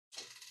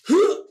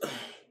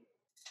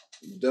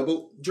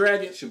Double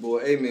Dragon. It's your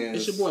boy AMENZ.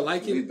 It's your boy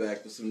Like It. We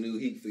back with some new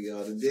heat for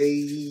y'all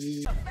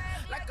today.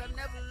 Like I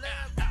never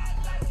left.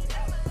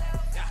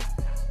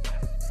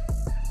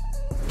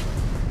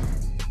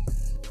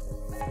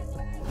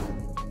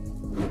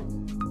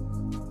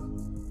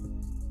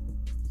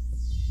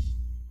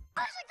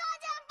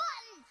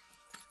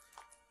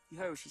 You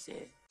heard what she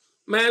said.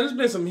 Man, there's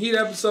been some heat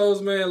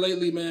episodes, man,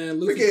 lately, man.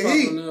 Luffy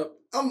popping up.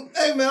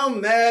 Hey man, I'm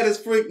mad as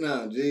freak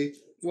now, G.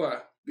 Why?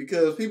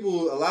 Because a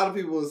lot of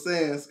people are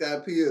saying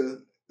Skypiea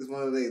is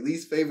one of their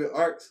least favorite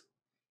arcs.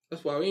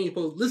 That's why we ain't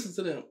supposed to listen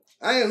to them.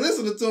 I ain't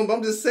listening to them, but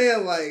I'm just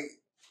saying, like,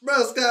 bro,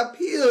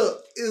 Skypiea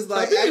is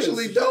like Skypiea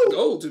actually is dope.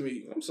 Gold to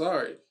me. I'm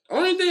sorry.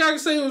 Only thing I can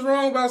say was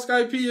wrong about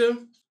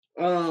Skypiea,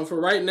 for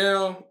right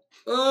now,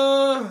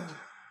 I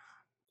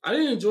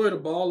didn't enjoy the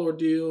ball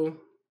ordeal.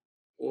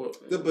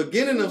 The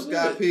beginning of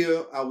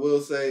Skypiea, I will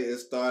say, it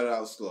started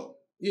out slow.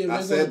 Yeah,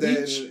 I said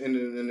that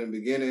in the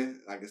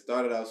beginning, like it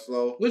started out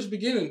slow. Which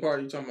beginning part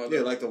are you talking about? Yeah,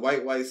 like the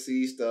white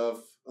sea stuff.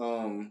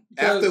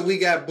 After we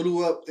got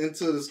blew up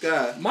into the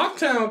sky.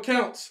 Mocktown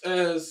counts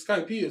as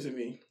Skypiea to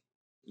me.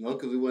 No,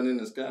 because we wasn't in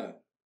the sky.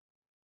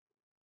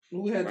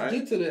 We had to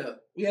get to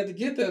that. We had to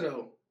get there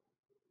though.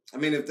 I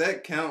mean, if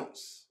that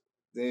counts,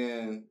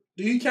 then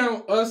do you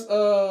count us?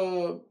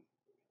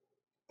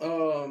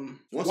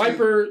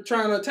 Wiper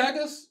trying to attack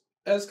us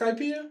as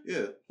Skypiea?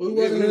 Yeah. We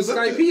wasn't in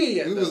Skypiea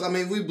yet.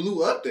 We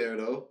blew up there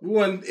though. We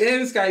wasn't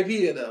in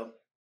Skypiea though.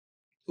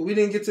 But we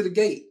didn't get to the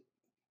gate.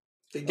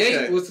 The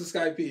gate was to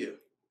Skypiea.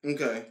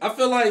 Okay. I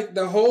feel like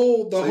the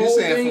whole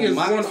thing is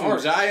one arc.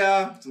 From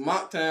Jaya to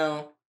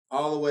Mocktown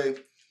all the way.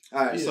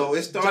 All right, so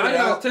it started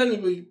out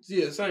technically,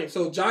 same.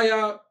 So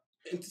Jaya,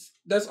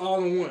 that's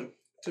all in one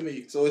to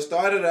me. So it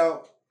started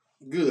out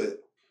good.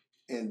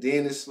 And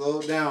then it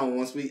slowed down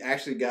once we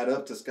actually got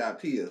up to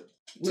Skypiea.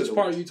 Which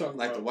part are you talking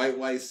about? Like the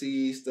white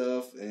sea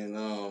stuff and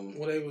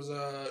when they was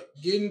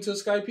getting to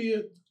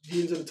Skypiea,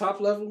 getting to the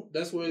top level,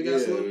 that's where it got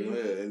slow.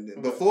 Yeah.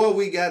 And before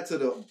we got to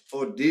the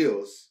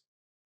ordeals,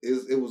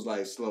 it was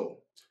like slow.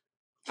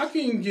 I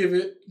can give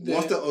it.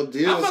 Once the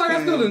ordeals, I feel like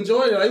I still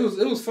enjoyed it.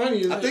 It was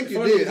funny. I think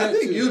you did. I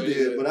think you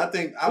did. But I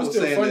think I was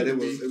saying that it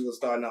was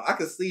starting out. I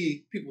could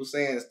see people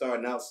saying it's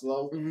starting out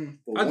slow.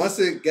 Mm-hmm. But once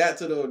it got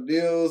to the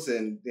ordeals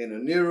and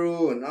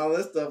Oniru and all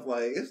that stuff,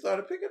 like it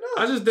started picking up.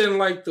 I just didn't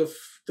like the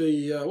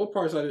what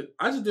parts I did.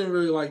 I just didn't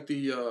really like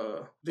the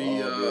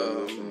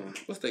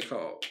what's they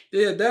called?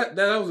 Yeah, that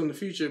was in the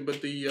future.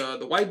 But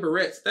the white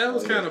barrettes, that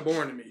was kind of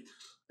boring to me.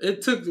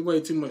 It took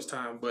way too much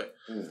time, but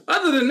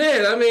other than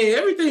that, I mean,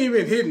 everything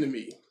been hidden to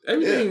me.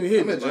 Everything been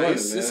hidden. Like,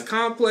 it's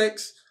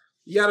complex.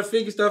 You got to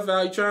figure stuff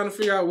out. You're trying to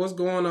figure out what's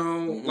going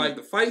on. Mm-hmm. Like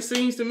the fight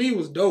scenes to me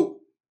was dope.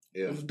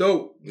 Yeah, it was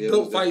dope. Yeah,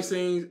 dope fight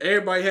scenes.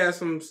 Everybody had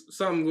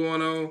something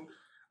going on.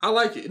 I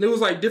like it, and it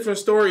was like different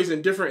stories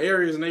in different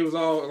areas, and they was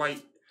all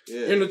like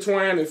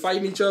intertwined and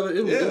fighting each other.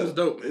 It was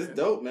dope. Man. It's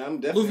dope, man. I'm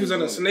definitely. Luffy was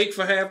on a snake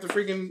for half the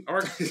freaking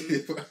arc.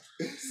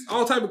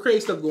 All type of crazy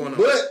stuff going on.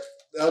 But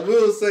I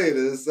will say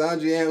this,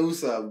 Sanji and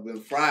Usopp have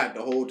been fried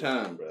the whole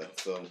time, bro.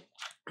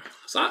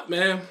 So,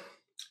 man.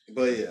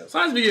 But yeah.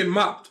 Sanji be getting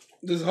mopped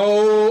this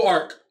whole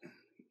arc.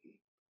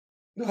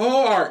 The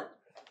whole arc.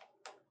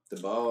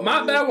 The ball.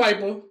 Mopped by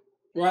Wiper,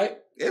 right?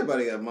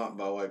 Everybody got mopped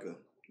by Wiper.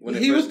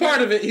 He was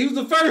part of it. He was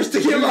the first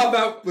to get mopped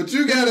by. But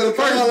you gotta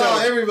call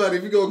out everybody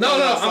if you go.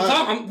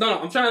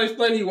 I'm trying to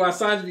explain to you why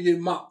Sanji be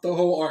getting mopped the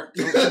whole arc.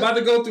 I'm about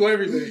to go through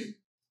everything.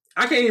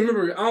 I can't even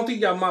remember. I don't think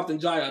he got mopped in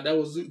Jaya. That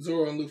was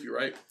Zoro and Luffy,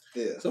 right?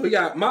 Yeah. So he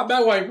got mopped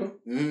by Wiper.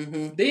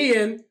 Mm-hmm.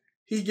 Then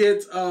he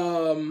gets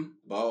ball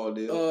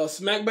ordeal.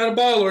 Smacked by the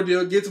ball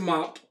ordeal, gets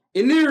mopped.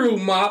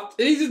 Oniru mopped.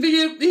 And he's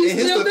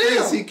still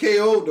down. He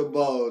KO'd the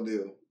ball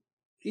ordeal.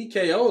 He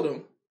KO'd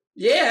him.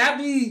 Yeah,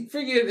 after he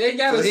freaking they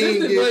got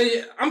assisted,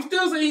 but I'm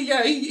still saying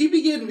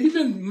he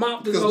been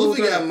mopped this whole time.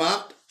 Because Luffy got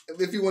mopped,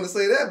 if you want to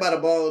say that, by the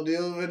ball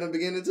ordeal in the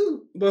beginning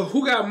too. But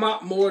who got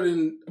mopped more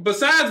than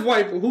besides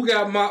Wiper? Who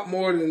got mopped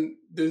more than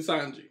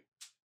Sanji?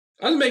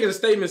 I'm just making a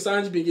statement.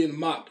 Sanji been getting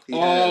mopped the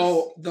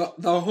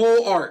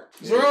whole arc.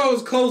 Yeah. Zoro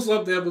was close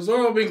up there, but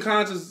Zoro been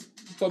conscious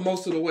for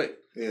most of the way.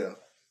 Yeah.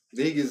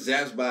 Then he gets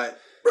zapped by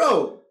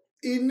bro.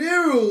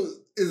 Oniru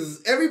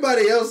is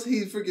everybody else.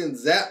 He freaking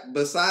zapped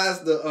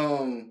besides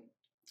the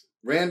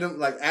random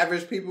like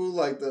average people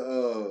like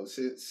the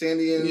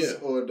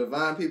Shandians or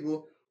divine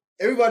people.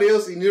 Everybody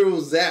else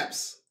Oniru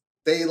zaps.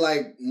 They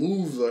like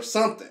moves or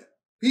something.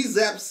 He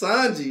zapped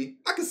Sanji.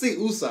 I can see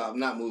Usopp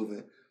not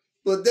moving.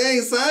 But dang,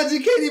 Sanji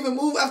can't even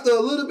move after a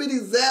little bitty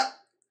zap.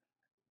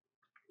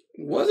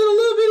 Was it a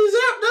little bitty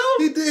zap, though?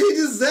 He did.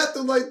 He just zapped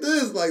him like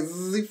this. Like,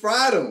 he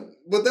fried him.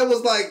 But that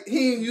was like,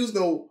 he didn't use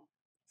no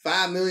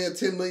 5 million,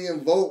 10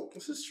 million vote.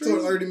 This is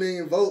true. 30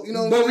 million vote. You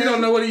know what I'm saying? But we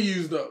don't know what he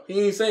used, though. He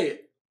didn't say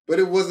it. But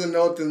it wasn't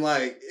nothing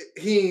like,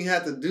 he didn't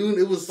have to do,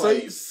 it was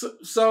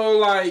So,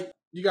 like,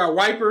 you got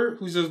Wiper,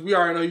 who's just, we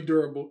already know he's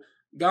durable.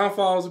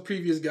 Gonfal's the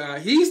previous guy.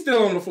 He's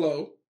still on the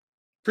flow.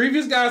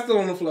 Previous guy's still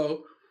on the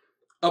flow.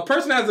 A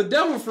person that has a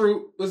devil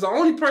fruit was the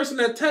only person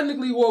that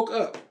technically woke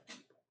up.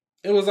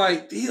 It was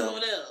like, he's over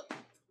there.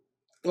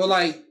 Or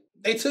like,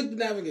 They took the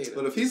Navigator.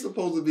 But if he's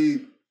supposed to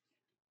be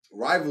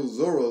rival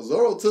Zoro,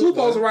 Zoro took Who's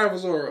supposed to one. rival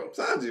Zoro?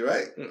 Sanji,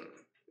 right?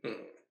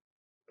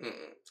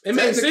 It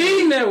may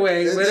seem that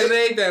way, but it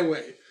ain't that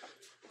way.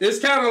 It's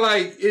kind of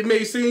like, it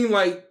may seem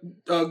like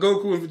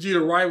Goku and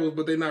Vegeta rivals,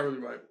 but they're not really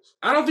rivals.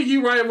 I don't think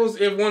you rivals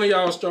if one of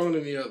y'all is stronger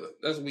than the other.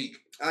 That's weak.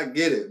 I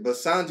get it, but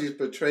Sanji's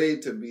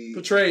portrayed to be...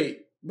 Portrayed.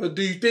 But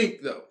do you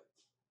think, though?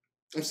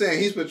 I'm saying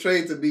he's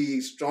portrayed to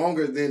be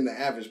stronger than the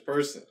average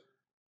person.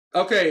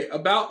 Okay,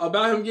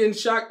 about him getting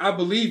shocked, I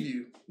believe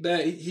you.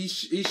 That he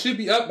should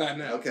be up by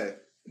now. Okay.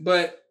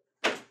 But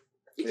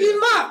you get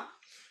him up.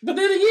 But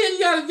then again, you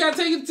gotta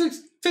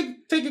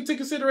take into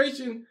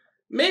consideration,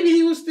 maybe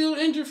he was still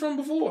injured from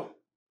before.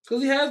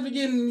 Because he has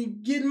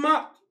been getting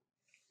mopped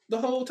the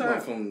whole time.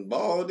 What, from the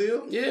ball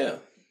deal? Yeah.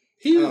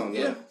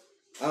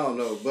 I don't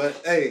know,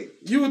 but hey.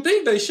 You would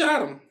think they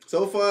shot him.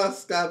 So far,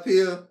 Scott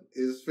Peel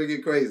is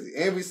freaking crazy.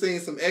 And we've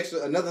seen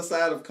another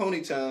side of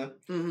Coney-chan.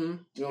 Mm-hmm. You know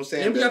what I'm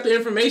saying? And we got the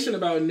information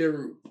about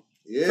Neru.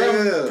 Yeah.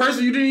 From a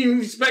person you didn't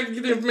even expect to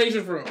get the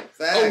information from. Facts.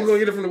 Oh, we're going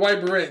to get it from the White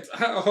Berets.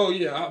 Oh,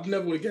 yeah. I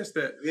never would have guessed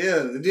that.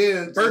 Yeah. And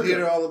then to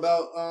hear all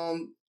about,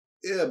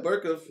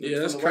 Burka from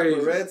that's the crazy.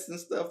 White Berets and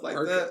stuff like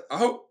Burka.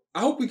 that. I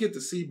hope we get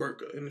to see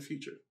Burka in the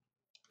future.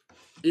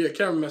 Yeah,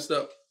 camera messed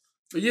up.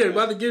 But yeah,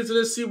 about to get into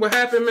this, see what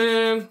happened,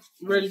 man.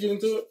 You ready to get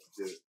into it?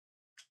 Yeah.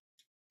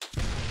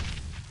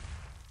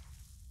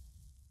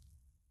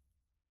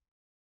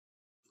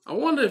 I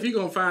wonder if he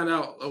gonna find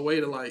out a way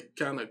to like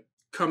kind of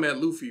come at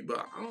Luffy,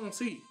 but I don't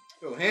see.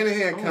 So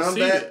hand-to-hand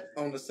combat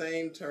on the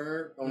same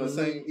turn, on the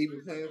same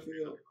even playing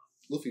field.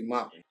 Luffy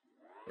mopping.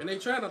 And they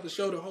try not to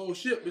show the whole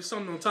ship. There's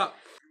something on top.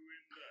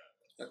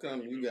 How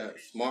come you got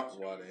smart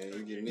water and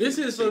you get me? This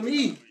is for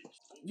me.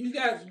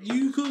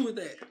 You cool with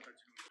that?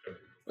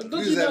 But If we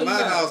was at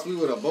my house, we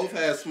would have both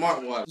had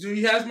smart water. Do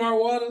you have smart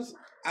waters?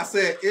 I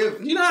said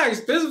if. You know how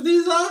expensive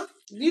these are?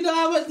 You know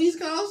how much these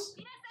cost?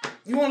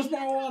 You want a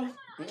smart water?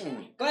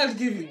 Glad to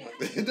give you one.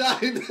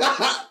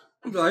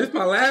 I'm like, it's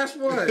my last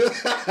one.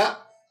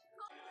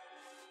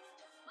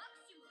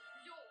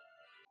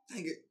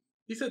 Dang it.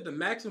 He said the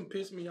Maxim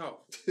pissed me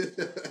off.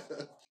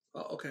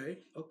 Okay.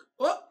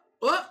 What?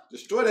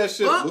 Destroy that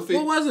shit, Luffy.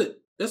 What was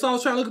it? That's why I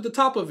was trying to look at the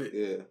top of it.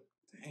 Yeah.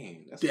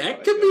 Dang.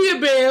 That could be a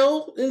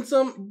bell in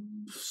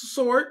some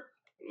sort.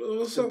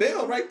 It's a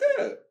bell right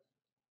there.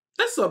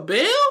 That's a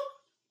bell?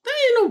 That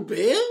ain't no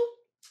bell.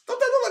 Don't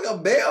that look like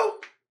a bell?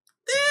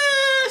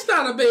 It's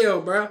not a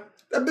bell, bro.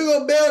 That big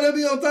old bell that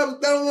be on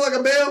top, that don't look like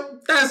a bell?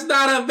 That's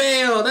not a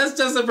bell. That's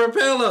just a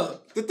propeller.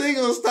 The thing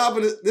on top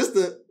of this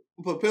the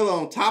propeller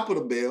on top of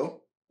the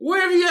bell.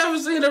 Where have you ever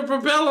seen a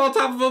propeller on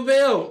top of a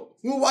bell?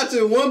 We were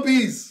watching One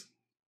Piece.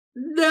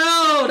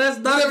 No, that's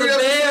not the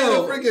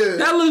bell.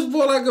 That looks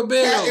more like a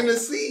bell. Cat in the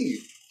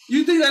sea.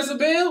 You think that's a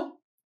bell?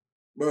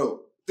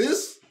 Bro,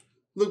 this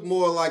look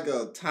more like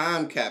a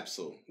time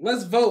capsule.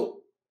 Let's vote.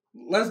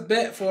 Let's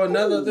bet for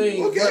another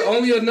thing. Okay.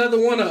 Only another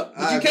one-up.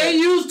 But you can't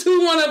use 2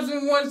 1-ups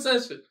in one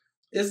session.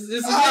 It's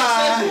a session.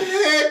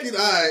 Heck it,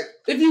 all right.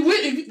 If you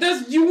win,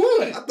 you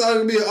won. I thought it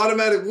would be an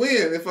automatic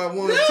win if I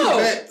won 2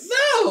 bets.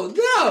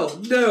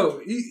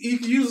 No. You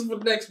can use it for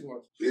the next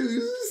one. This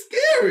is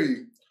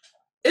scary.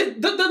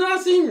 It does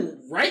not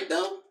seem right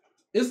though.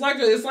 It's like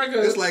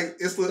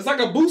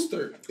a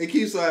booster. It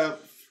keeps our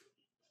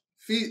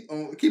feet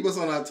on, keep us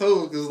on our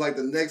toes because like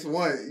the next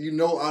one, you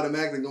know,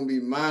 automatically gonna be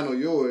mine or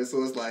yours.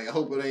 So it's like, I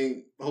hope it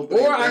ain't.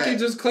 Or I can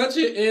just clutch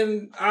it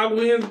and I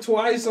win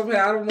twice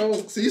somehow. I don't know.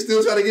 So you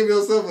still try to give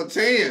yourself a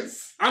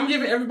chance? I'm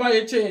giving everybody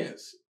a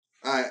chance.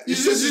 All right, You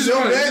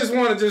just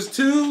want just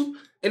 2,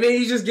 and then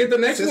you just get the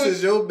next one. Since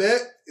it's your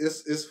bet,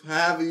 it's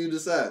however you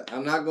decide.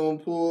 I'm not gonna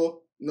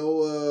pull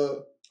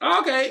no.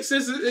 Okay,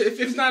 since if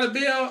it's not a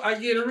bill, I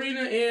get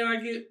arena and I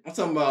get. I'm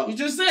talking about. You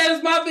just said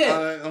it's my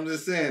bet. I'm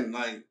just saying,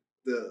 like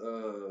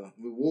the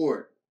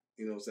reward.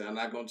 You know what I'm saying? I'm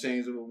not gonna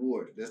change the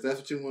reward. That's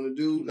what you want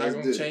to do. Not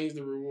gonna change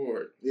the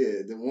reward.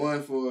 Yeah, the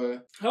one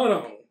for. Hold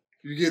on.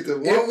 You get the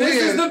one. If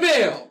this is the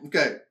bill,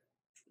 okay.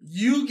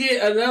 You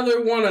get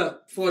another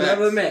 1-up for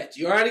another match.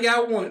 You already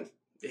got one.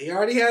 He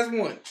already has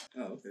one.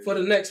 Oh, okay. For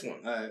the next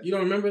one. All right. You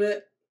don't remember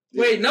that?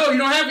 Yeah. Wait, no, you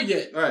don't have it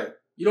yet. All right.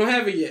 You don't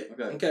have it yet.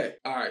 Okay.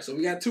 All right, so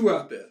we got 2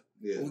 out there.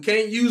 Yeah. We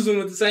can't use them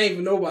with the same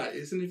for nobody.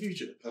 It's in the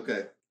future.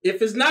 Okay.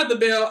 If it's not the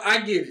bell,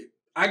 I get it.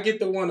 I get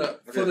the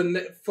 1-up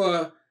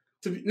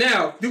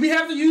now. Do we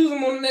have to use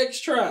them on the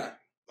next try?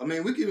 I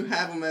mean, we can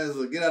have them as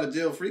a get out of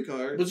jail free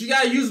card. But you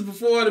gotta use it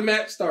before the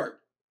match start.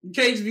 You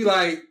can't just be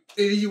like,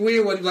 if you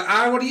win one, you're like,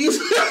 I want to use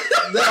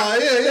it. No,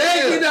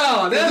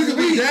 yeah. That's you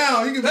can be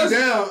down. You can be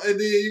down, and then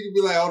you can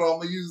be like, hold on, I'm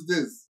gonna use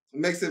this. It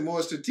makes it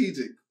more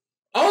strategic.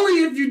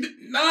 Only if you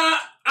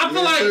I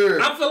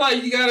feel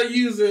like you gotta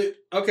use it.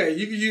 Okay,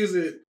 you can use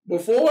it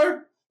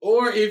before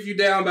or if you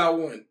down by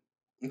 1.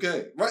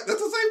 Okay, right.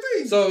 That's the same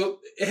thing. So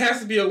it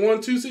has to be a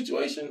 1-2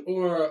 situation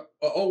or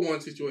a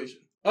 0-1 situation.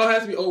 Oh, it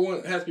has to be 0-1.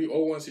 It has to be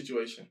 0-1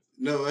 situation.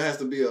 No, it has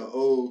to be a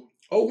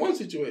 0-1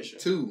 situation.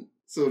 2.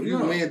 So if you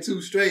win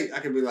 2 straight, I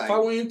could be like, if I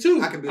win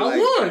 2, I could be I like,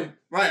 won.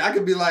 Right, I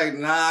could be like,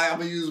 nah, I'm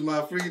gonna use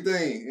my free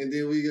thing, and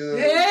then we go.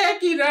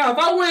 Heck, if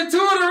I win 2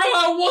 in a row,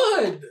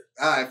 1.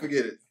 Alright,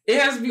 forget it. It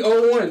has to be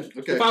 01.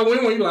 Okay. If I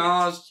win one, you like,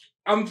 oh,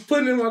 I'm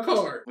putting it in my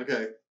card.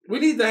 Okay. We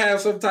need to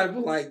have some type of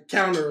like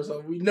counter or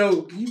something. We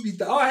know you be.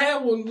 Oh, I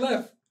have one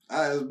left.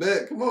 Alright, let's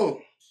bet. Come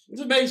on.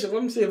 Just make sure.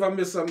 Let me see if I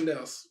missed something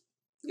else.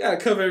 You gotta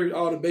cover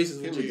all the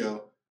bases. Here we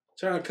go.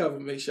 Trying to cover,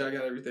 make sure I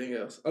got everything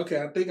else.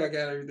 Okay, I think I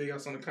got everything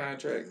else on the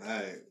contract.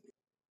 Alright.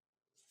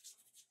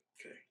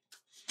 Okay.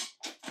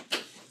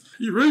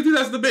 You really think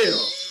that's the bell?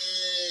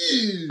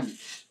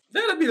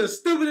 That'd be the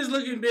stupidest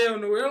looking bell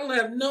in the world. It don't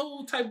have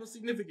no type of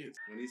significance.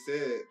 When he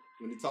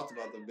talked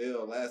about the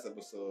bell last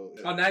episode.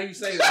 Oh, now you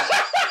say that.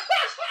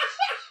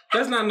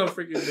 That's not no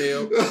freaking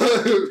bell. What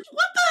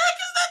the heck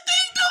is that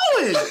thing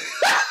doing?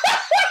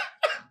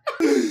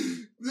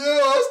 Yo,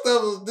 that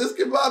stuff was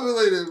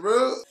discombobulated,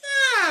 bro.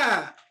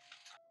 Yeah.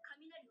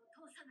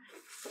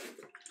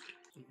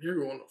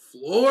 You're on the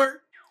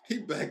floor? He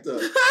backed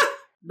up.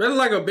 Better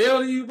like a bell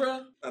to you,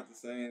 bro? Not the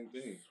same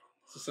thing.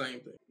 It's the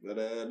same thing. But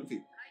the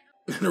people.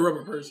 The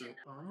rubber person.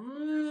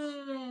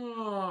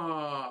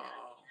 Oh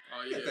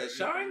yeah. Got that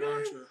shine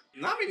going?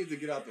 Nami needs to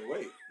get out the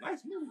way.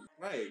 Nice move.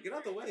 Right, get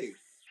out the way.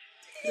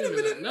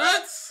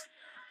 Nuts.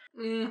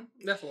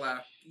 That's a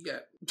lie. You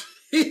got.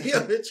 He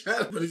been trying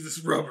to put this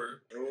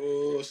rubber.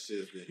 Oh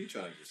shit! He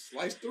trying to just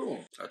slice through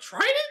him. I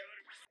tried it.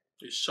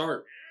 It's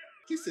sharp.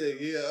 He said,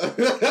 "Yeah."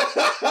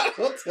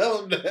 Don't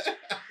tell him that.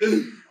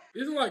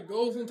 Isn't like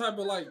gold some type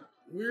of like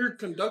weird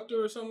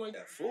conductor or something like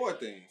that? 4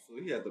 things. So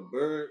he had the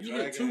bird. You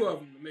get 2 of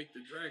them to make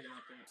the dragon. I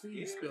think.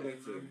 Please spill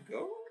it.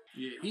 Go.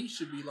 Yeah, he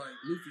should be like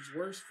Luffy's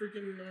worst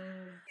freaking.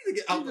 He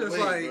get out the way,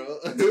 like,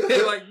 bro.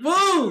 They're like,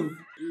 move!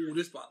 Ooh,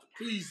 this about to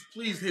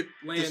please hit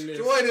land.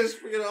 Destroy this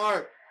freaking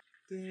arc.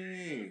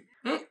 Dang.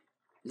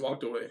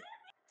 Walked away.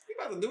 You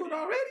about to do it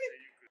already?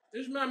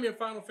 This reminds me of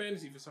Final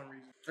Fantasy for some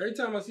reason. Every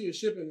time I see a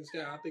ship in the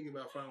sky, I think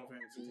about Final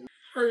Fantasy.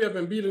 Hurry up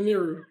and beat a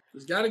Nero.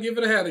 Just gotta give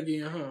it a hat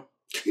again, huh?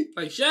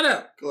 Like, shut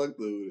up. Collect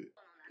with it.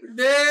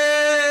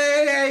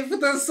 Dang! Put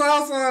the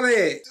sauce on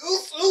it.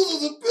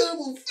 Who's a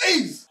pitiful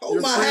face?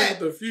 Hold my hat.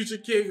 The future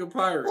king of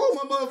pirates. Hold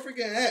my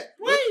motherfucking hat.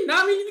 Wait,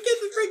 Nami, you get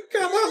the freaking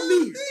come off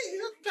me.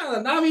 Kind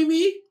of Nami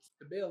me.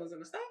 The bell is in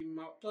the stop.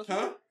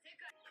 Huh?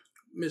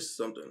 Missed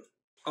something.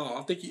 Oh,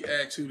 I think he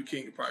asked who the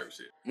king of pirates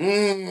is.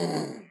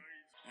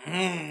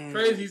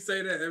 Crazy you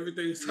say that.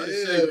 Everything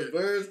starts shaking. The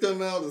birds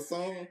come out, the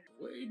song.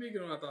 Way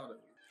bigger than I thought of.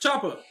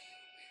 Chopper.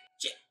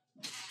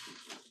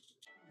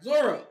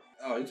 Zora.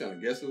 Oh, you trying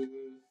to guess who it is?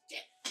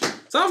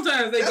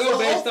 Sometimes they go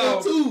based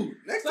off.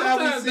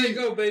 Sometimes they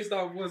go based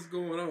off what's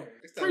going on.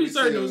 Pretty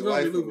certain it was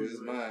going to be Luffy.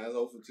 It's mine. That's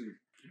 0 for 2. You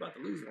about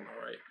to lose one,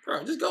 all right.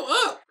 Bro, just go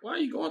up. Why are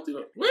you going through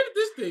the... Where did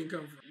this thing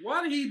come from?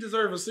 Why did he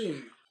deserve a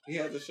scene? He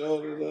had to show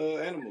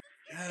the animal.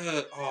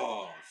 Yeah.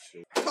 Oh,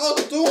 shit.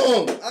 Talk to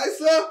him,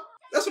 Isa.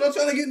 That's what I'm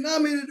trying to get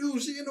Nami to do.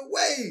 She in the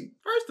way.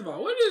 First of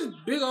all, where did this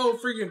big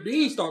old freaking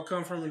beanstalk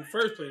come from in the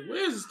first place?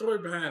 Where's the story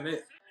behind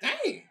that?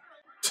 Dang.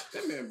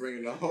 That man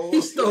bringing the whole... He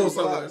stole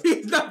something.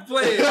 He's not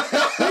playing. He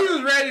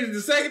was ready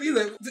the second. He's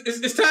like,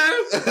 it's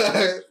time?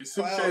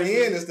 Final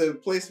end is the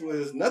place where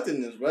there's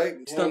nothingness,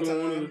 right? Stuck on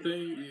one of the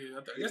things. Yeah,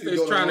 I guess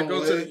they're trying to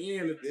go to the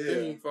end if the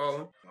thing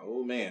falling. My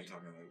old man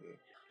talking like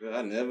that.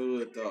 I never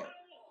would have thought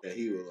that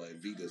he would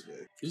like be this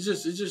way. It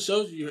just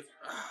shows you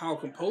how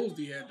composed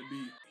he had to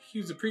be. He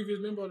was a previous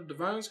member of the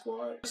Divine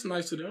Squad. That's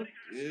nice of them.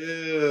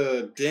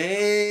 Yeah,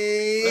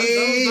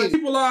 dang.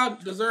 People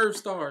deserve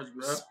stars,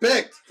 bro.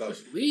 Respect.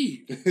 Just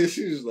leave.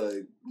 She was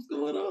like, what's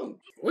going on?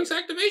 Voice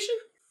activation?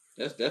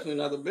 That's definitely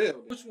not the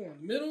bell. Which one?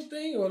 Middle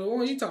thing or the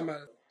one you talking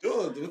about?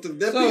 Oh, with the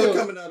bell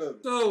coming out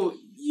of. So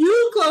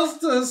you close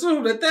to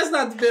assume that that's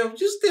not the bell, but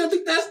you still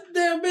think that's the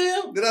damn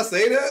bell? Did I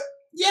say that?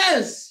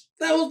 Yes.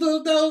 That was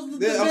the I'm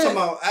talking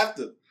about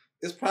after.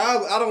 It's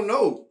probably, I don't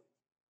know.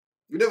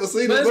 We never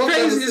seen but the bell.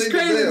 It's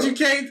crazy that you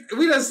can't.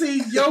 We done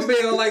seen your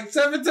bell like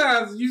 7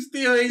 times. And you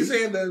still ain't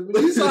saying that.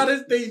 When you saw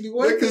this thing,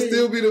 that could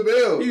still be the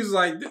bell. He was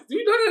like,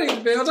 "You know that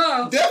ain't the bell,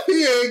 no."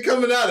 Definitely ain't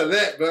coming out of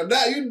that, bro.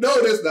 Now you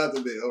know that's not the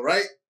bell,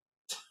 right?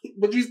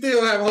 But you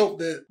still have hope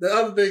that the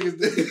other thing is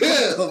the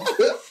bell.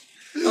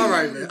 All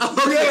right, man. You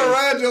gotta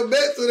ride your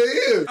bet to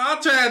the end. I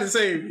tried to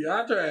save you.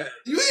 I tried.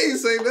 You ain't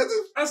say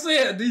nothing. I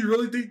said, do you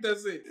really think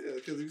that's it? Yeah,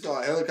 because you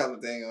saw a helicopter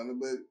thing on it,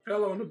 but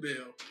Hell on the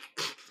bell.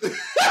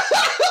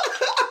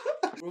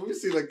 Well, we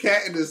see a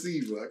cat in the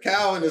sea, bro. A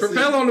cow in the sea.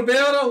 Propel on the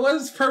bell, though?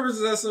 What purpose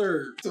does that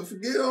serve? To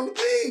forget on the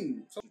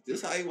thing.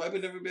 This how you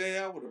wiping everybody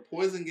out with a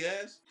poison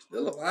gas?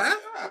 Still alive?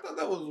 I thought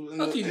that was...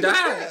 Look, he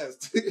died.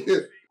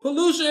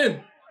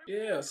 Pollution.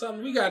 Yeah,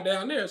 something we got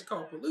down there is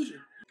called pollution.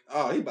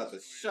 Oh, he about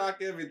to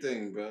shock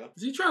everything, bro.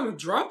 Is he trying to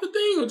drop the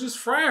thing or just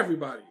fry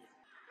everybody?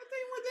 That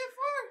thing went that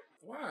far.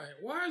 Why?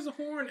 Why is the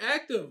horn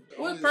active?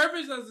 What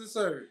purpose does it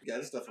serve? You got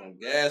this stuff on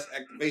gas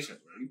activation.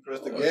 You press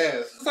the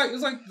gas.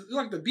 It's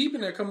like the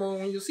beeping that come on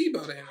when your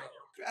seatbelt ain't on.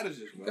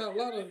 Strategist, bro. Got a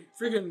lot of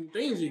freaking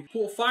things you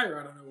pull fire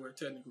out of nowhere,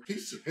 technically. He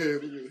said,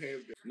 look at his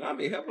hands.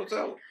 Nami, help us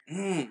out.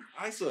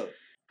 Isa.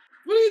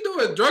 What are you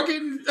doing?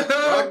 Drunken?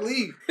 Rock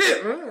Lee.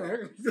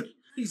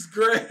 He's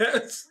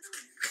grass.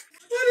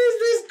 What is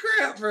this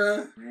crap,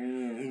 bro?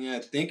 You're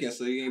not thinking,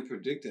 so you ain't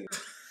predicting.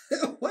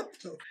 What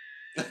the?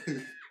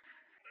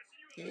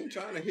 He ain't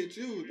trying to hit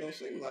you. Don't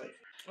seem like.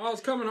 Oh,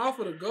 it's coming off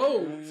of the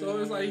goal, so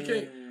it's like he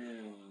can't.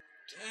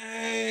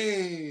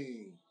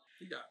 Dang.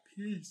 He got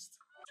pieced.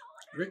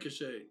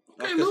 Ricochet.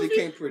 Because Okay, he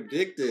can't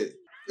predict it.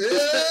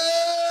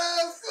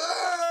 Yes,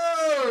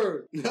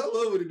 sir. I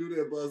love when he do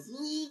that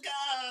bazooka.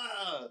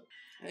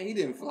 Hey, he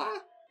didn't fly.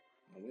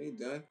 Oh, we ain't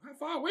done. How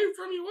far away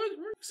from you? What? He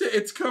said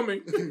it's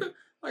coming.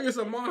 Like it's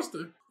a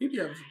monster. He be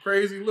having some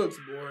crazy looks,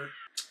 boy.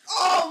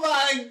 Oh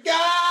my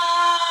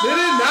God! Did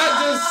it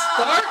not just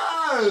start?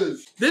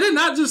 Did it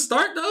not just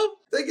start though?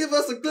 They give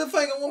us a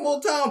cliffhanger one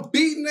more time,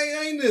 beating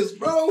their anus,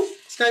 bro.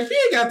 Skype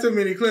ain't got too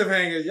many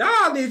cliffhangers.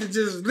 Y'all need to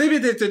just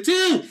limit it to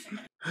 2.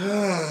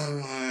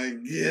 Oh my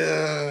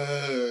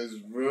gosh,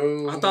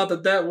 bro. I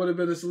thought that would have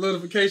been a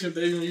solidification if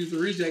they even used the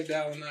reject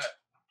down or not.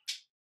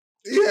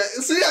 Yeah,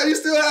 see how you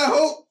still have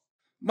hope?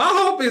 My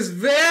hope is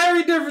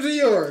very different than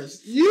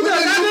yours. You got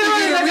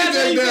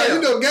reject down.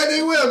 You know,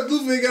 goddamn well,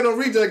 Luffy ain't got no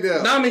reject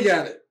down. Nami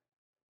got it.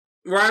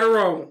 Right or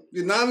wrong?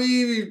 Did Nami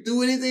even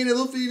do anything to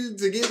Luffy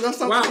to get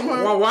something from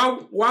her?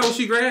 Why would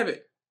she grab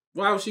it?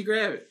 Why would she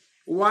grab it?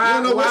 Why?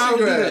 You don't know what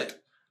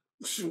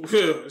she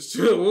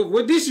grabbed.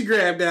 What did she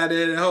grab down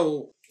there in the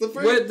hole?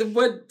 What?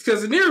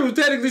 Because Nero was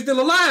technically still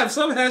alive.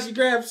 Somehow she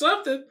grabbed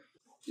something.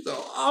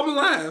 So I'm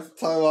alive.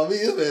 Talking about me,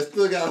 this man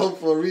still got hope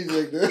for a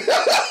reject.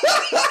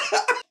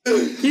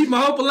 Keep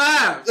my hope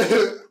alive.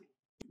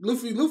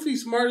 Luffy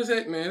smart as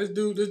heck, man. This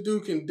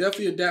dude can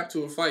definitely adapt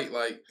to a fight.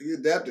 Like he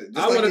adapted.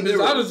 I would have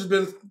just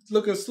been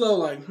looking slow,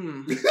 like,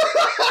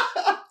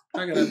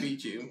 how can I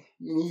beat you?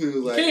 Luffy was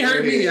like, can't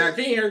hurt me. I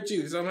can't hurt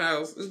you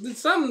somehow.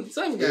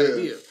 Something gotta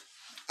be.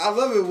 I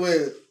love it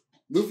when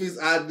Luffy's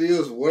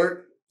ideas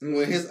work.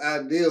 When his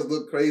ideas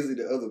look crazy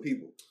to other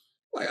people.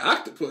 Like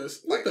Octopus.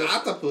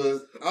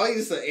 Octopus. Oh,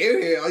 he's an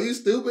airhead. Are you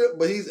stupid?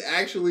 But he's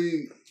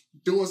actually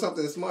doing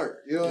something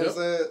smart. You know what I'm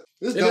saying?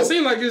 It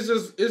seems like it's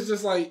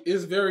just like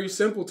it's very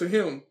simple to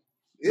him.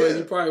 Yeah. But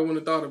you probably wouldn't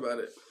have thought about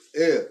it.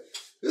 Yeah.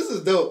 This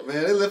is dope,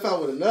 man. They left out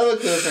with another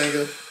cliffhanger.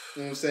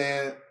 You know what I'm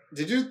saying?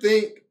 Did you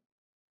think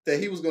that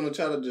he was gonna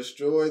try to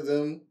destroy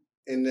them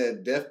in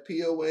that death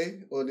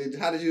POA? Or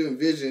how did you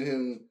envision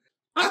him?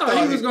 I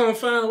thought he was going to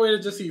find a way to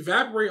just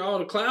evaporate all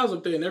the clouds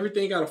up there and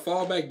everything got to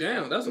fall back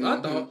down. That's what I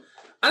thought.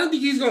 I didn't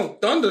think he's going to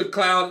thunder the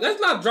cloud. That's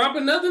not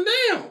dropping nothing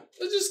down.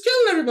 It's just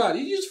killing everybody.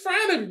 He's just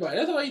frying everybody.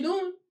 That's all he's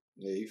doing.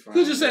 Yeah, he's frying.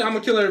 He just say, I'm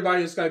going to kill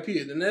everybody in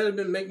Skypiea. Then that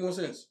would make more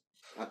sense.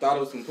 I thought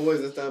it was some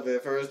poison stuff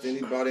at first. Then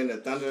he brought in the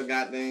thunder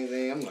goddamn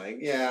thing. I'm like,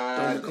 yeah.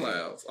 Thunder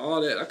clouds. All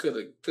that. I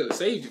could have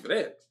saved you for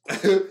that.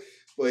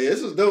 Well, yeah,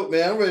 this was dope,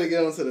 man. I'm ready to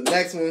get on to the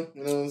next one.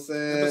 You know what I'm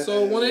saying?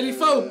 Episode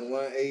 184.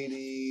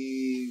 184?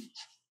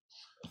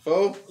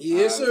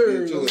 Yes,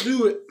 sir. Let's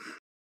do it.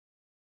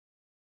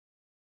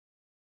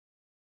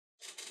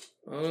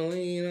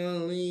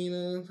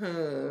 Alina,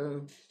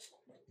 time.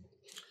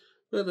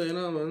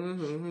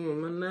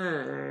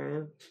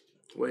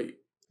 Wait.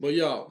 But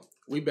y'all,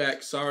 we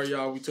back. Sorry,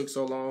 y'all, we took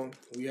so long.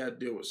 We had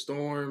to deal with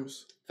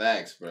storms.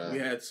 Facts, bro. We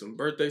had some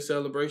birthday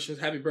celebrations.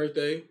 Happy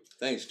birthday.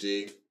 Thanks,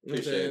 G.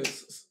 Appreciate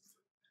it.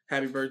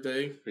 Happy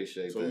birthday.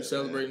 Appreciate that. So we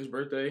celebrating his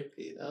birthday.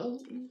 You know?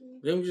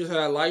 Then we just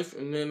had life,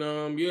 and then,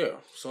 yeah.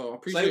 So I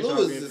appreciate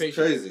y'all being patient.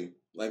 Crazy.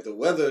 Like, the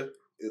weather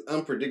is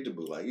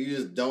unpredictable. Like, you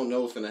just don't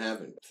know what's going to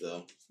happen.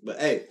 So, but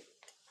hey.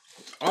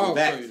 All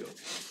crazy,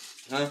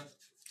 though. Huh?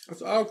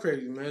 That's all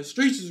crazy, man.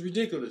 Streets is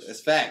ridiculous.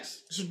 It's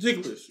facts. It's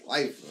ridiculous.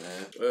 Life,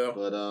 man. Yeah.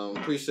 But,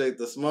 appreciate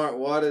the smart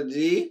water,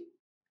 G.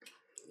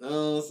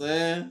 Know what I'm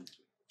saying?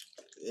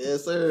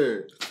 Yes,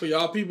 sir. For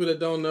y'all people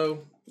that don't know,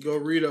 go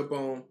read up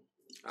on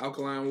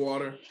alkaline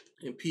water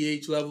and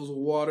pH levels of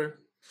water.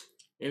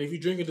 And if you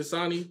drink a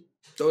Dasani,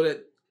 throw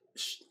that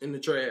in the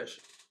trash.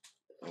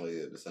 Oh,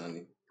 yeah,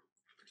 Dasani.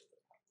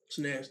 It's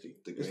nasty.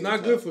 It's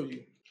not good for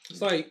you.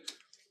 It's like,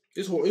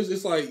 it's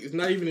like, it's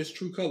not even its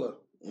true color.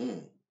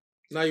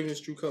 Not even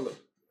its true color.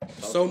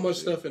 So much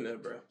stuff in there,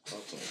 bro.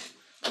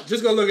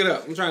 Just go look it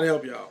up. I'm trying to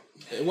help y'all.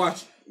 And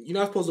watch. You're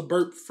not supposed to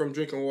burp from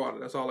drinking water.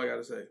 That's all I got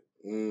to say.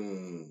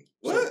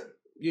 What? So,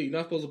 yeah, you're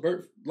not supposed to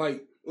burp.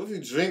 Like, what if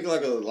you drink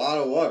like a lot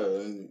of water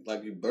and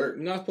like you burp?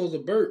 You're not supposed to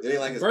burp. It ain't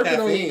like it's burping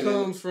caffeine. Only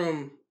comes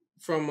from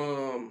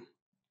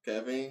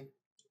caffeine.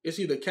 It's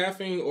either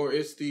caffeine or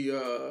it's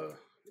the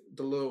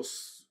little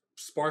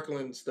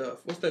sparkling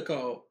stuff. What's that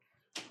called?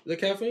 The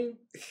caffeine?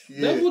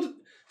 Yeah.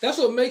 That's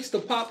what makes the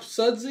pop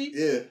sudsy?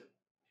 Yeah.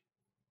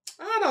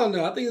 I don't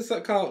know. I think it's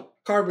called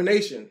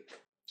carbonation.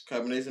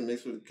 Carbonation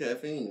mixed with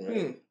caffeine,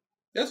 right?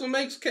 That's what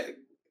makes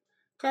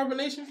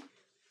carbonation.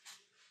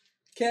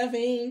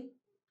 Caffeine.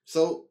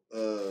 So,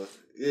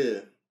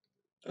 yeah.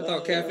 I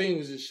thought caffeine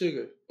was just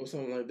sugar or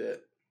something like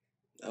that.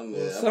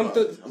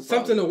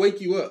 Something to wake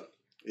you up.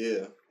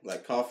 Yeah,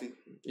 like coffee.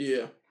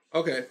 Yeah.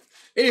 Okay.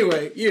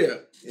 Anyway, yeah.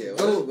 Yeah,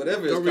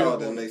 whatever it's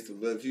called that makes it.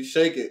 But if you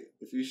shake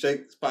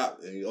this pop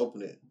and you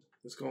open it,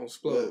 it's gonna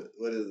explode.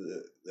 What is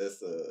it?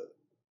 That's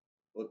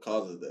what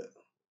causes that?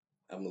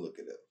 I'm gonna look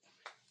it up.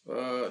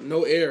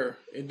 No air,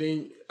 and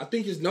then I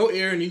think it's no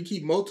air, and you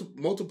keep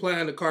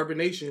multiplying the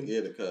carbonation.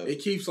 Yeah, the carb. It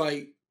keeps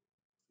like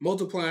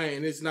multiplying,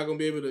 and it's not gonna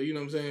be able to, you know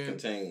what I'm saying?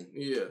 Contain.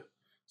 Yeah.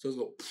 So it's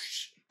go.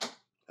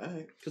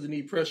 Alright. Because it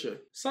need pressure.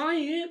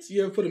 Science.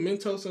 You ever put a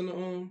Mentos in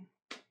the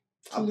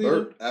I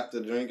burped after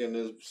drinking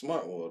this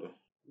smart water.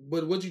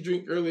 But what'd you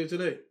drink earlier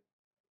today?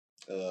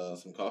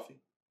 Some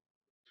coffee.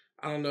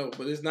 I don't know,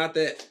 but it's not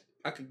that.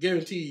 I can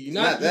guarantee you,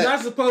 you're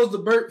not supposed to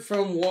burp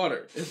from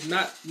water. It's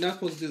not. You're not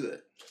supposed to do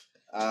that.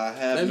 I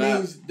have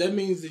That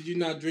means that you're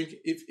not drinking.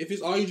 If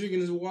it's all you're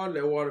drinking is water,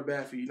 that water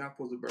bad for you. You're not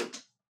supposed to burp.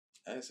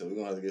 Alright, so we're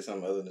gonna have to get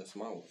something other than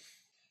smart water.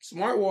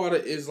 Smart water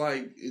is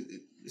like,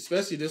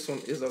 especially this one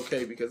is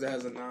okay because it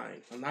has a 9.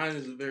 A 9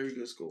 is a very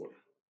good score.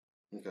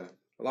 Okay.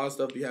 A lot of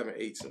stuff be having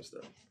 8s and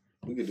stuff.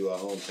 We could do our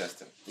own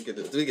testing. We could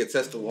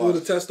test the water. Do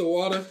the test the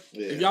water.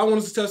 Yeah. If y'all want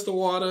us to test the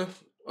water,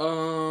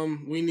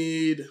 we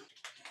need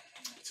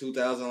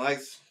 2,000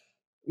 likes.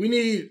 We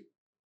need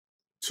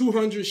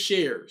 200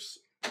 shares.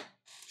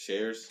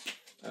 Shares.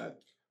 All right.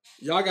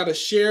 Y'all gotta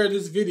share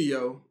this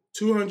video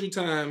 200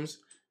 times,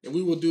 and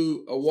we will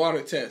do a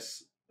water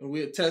test, and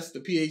we'll test the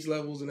pH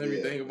levels and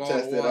everything of all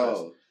the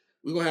waters.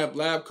 We're gonna have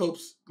lab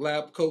coats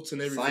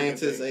and everything.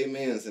 Scientists,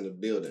 AMENZ in the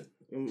building.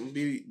 And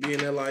be in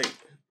there like,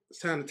 it's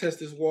time to test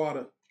this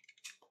water.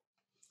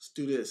 Let's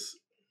do this.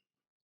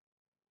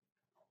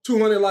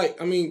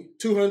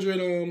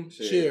 200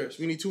 shares.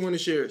 We need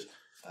 200 shares.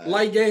 Right.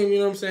 Light game, you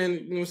know what I'm saying?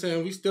 You know what I'm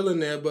saying? We still in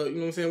there, but you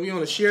know what I'm saying? We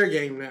on a share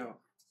game now.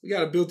 We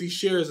gotta build these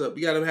shares up.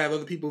 We gotta have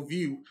other people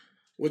view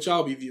what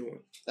y'all be viewing.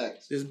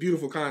 Thanks. This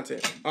beautiful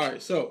content. All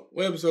right, so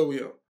what episode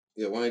we on?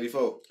 Yeah,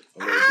 184.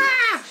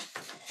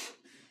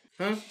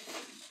 Huh?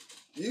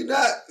 You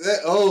not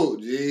that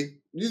old, G.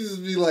 You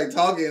just be like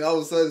talking and all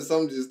of a sudden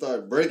something just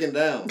start breaking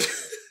down.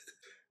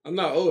 I'm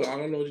not old. I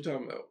don't know what you're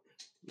talking about.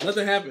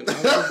 Nothing happened.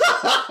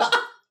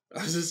 I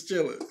was just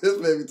chilling. This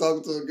made me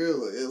talking to a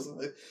girl like, it's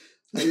like,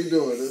 how you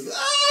doing?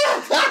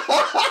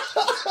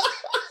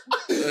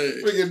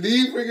 Hey. Freaking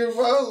deep, freaking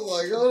bro.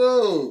 Like, hold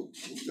on.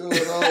 What's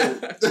going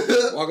on?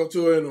 Walk up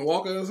to her in a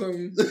walker or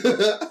something.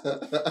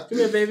 Come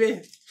here,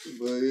 baby.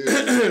 But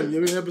yeah.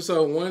 You're in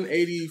episode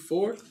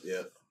 184?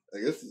 Yeah. I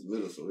guess it's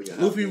middle, so we got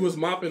Luffy was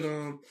mopping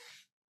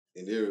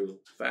NOOOOOOO.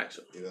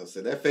 Faction. You know,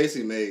 so that face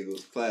he made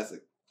was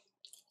classic.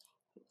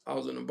 I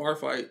was in a bar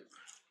fight.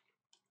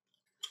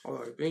 I was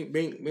like, bink,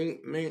 bink,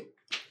 bink, bink.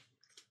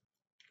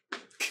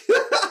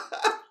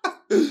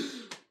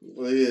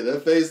 Well, yeah,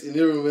 that face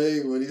NOOOOOOO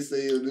made when he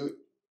said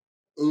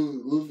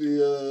Luffy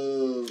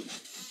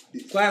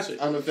classic.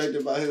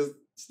 Unaffected by his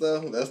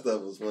stuff. That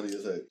stuff was funny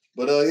as heck.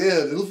 But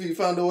yeah, Luffy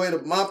found a way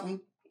to mop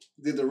him.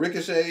 Did the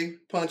ricochet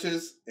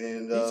punches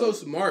and he's so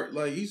smart.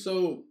 Like he's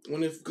so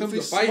when it comes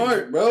Luffy's to fighting,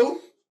 smart, bro.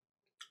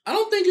 I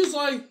don't think it's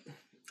like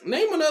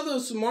name another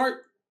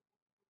smart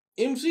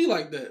MC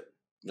like that.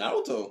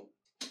 Naruto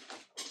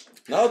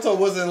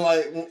wasn't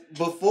like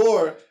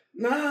before.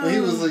 Nah, when he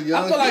was a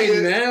young I feel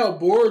kid. like now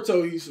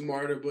Boruto he's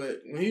smarter,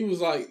 but when he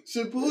was like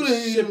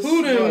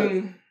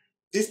Shippuden,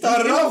 he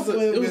started off.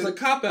 It was a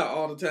cop out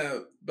all the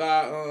time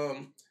by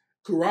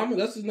Kurama.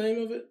 That's his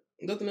name of it.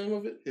 Is that the name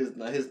of it? His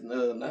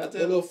the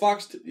little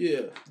fox.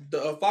 The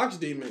fox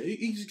demon.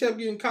 He just kept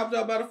getting copped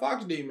out by the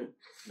fox demon.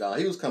 Nah,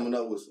 he was coming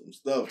up with some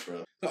stuff,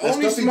 bro. The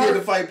only stuff smart he did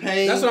to fight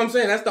pain. That's what I'm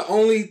saying. That's the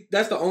only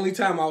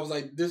time I was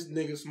like, this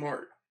nigga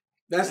smart.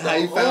 That's how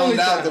he found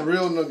out the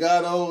real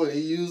Nagato and he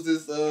used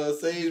his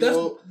sage.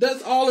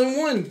 That's all in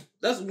one.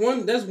 That's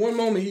one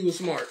moment he was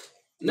smart.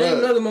 Name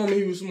another moment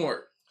he was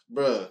smart.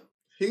 Bruh.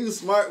 He was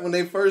smart when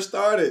they first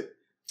started.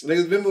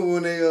 Niggas remember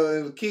when they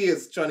were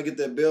kids trying to get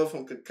that bell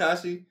from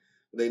Kakashi?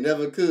 They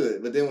never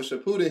could. But then when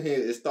Shippuden hit,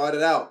 it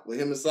started out with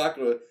him and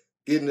Sakura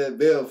getting that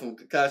bell from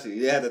Kakashi.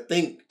 They had to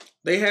think.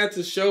 They had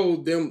to show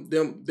them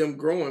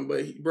growing,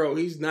 but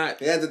he's not.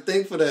 They had to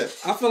think for that.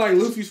 I feel like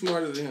Luffy's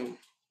smarter than him.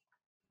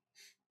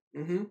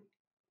 Mm-hmm.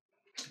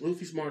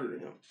 Luffy's smarter than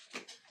him.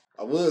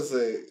 I would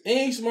say. And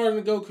he's smarter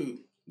than Goku.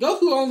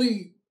 Goku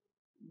only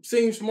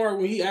seems smart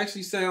when he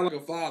actually sounds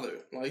like a father.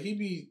 Like he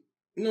be,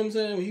 you know what I'm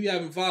saying? When he be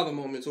having father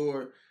moments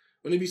or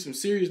when there be some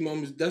serious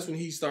moments, that's when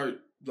he start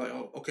like,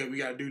 oh, okay, we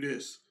gotta do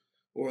this.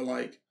 Or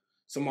like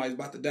somebody's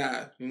about to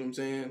die. You know what I'm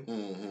saying?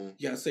 Mm-hmm.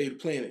 You gotta save the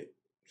planet.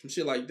 Some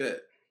shit like that.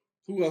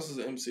 Who else is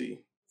an MC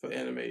for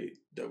anime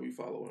that we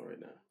following right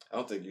now? I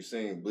don't think you've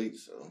seen Bleach,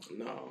 so.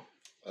 No.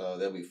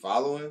 That we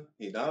following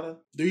Hinata.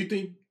 Do you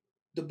think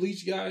the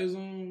Bleach guy is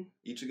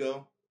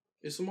Ichigo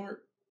is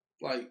smart?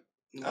 Like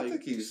I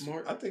think he's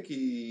smart. I think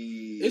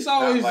he. It's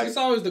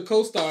always the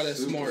co-star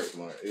that's smart.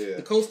 Yeah.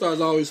 The co-star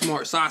is always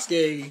smart.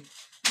 Sasuke,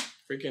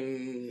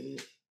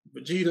 freaking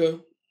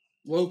Vegeta,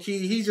 low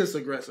key, he's just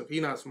aggressive.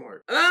 He's not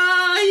smart.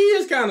 Nah, he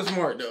is kind of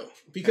smart though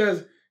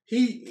because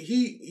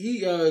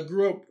he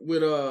grew up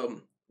with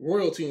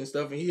royalty and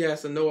stuff, and he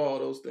has to know all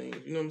those things.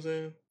 You know what I'm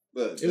saying?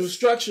 But it was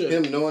structured.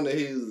 Him knowing that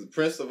he's the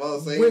prince of all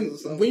things or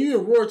something. When you're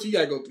in royalty, you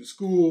gotta go through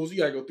schools, you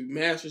gotta go through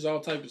masters, all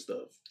type of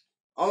stuff.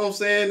 All I'm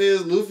saying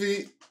is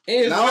Luffy.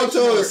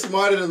 Naruto is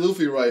smarter than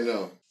Luffy right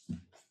now.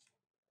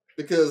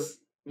 Because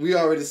we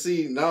already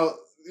see now.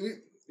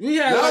 We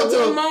had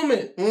Naruto. one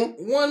moment.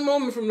 One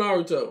moment from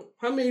Naruto.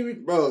 How many?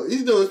 Bro,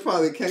 you know it's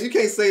probably you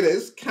can't say that.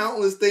 It's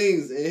countless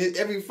things. In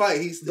every fight,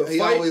 he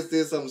always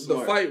did something smart.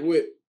 The fight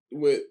with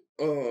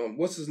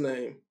what's his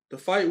name? The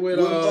fight with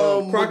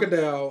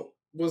Crocodile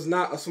was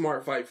not a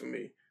smart fight for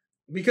me.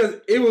 Because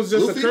it was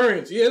just Luffy?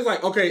 occurrence. Yeah, it's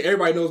like, okay,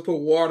 everybody knows put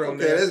water on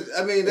there. That's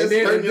hurting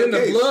then your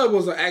case. The blood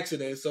was an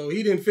accident, so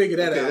he didn't figure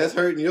that out. That's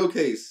hurting your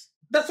case.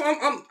 That's what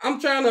I'm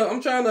trying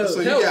to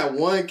So help. you got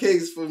one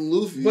case from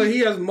Luffy. But he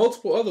has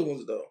multiple other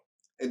ones though.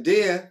 And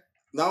then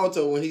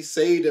Naruto, when he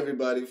saved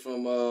everybody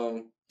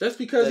from that's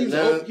because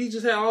he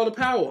just had all the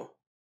power.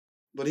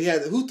 But he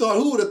had who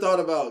would have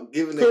thought about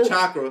giving the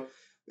chakra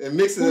and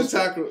mixing the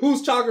chakra?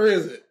 Whose chakra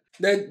is it?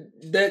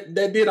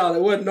 That did all that.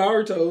 It wasn't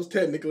Naruto's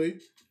technically.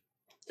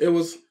 It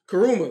was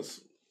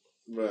Karuma's.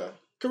 Bruh.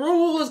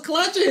 Karuma was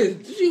clutching.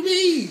 What you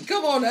mean?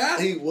 Come on now.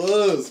 He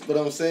was, but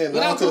I'm saying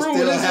Naruto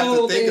still have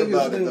to think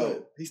about it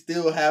though. He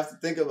still have to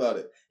think about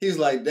it. He was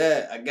like,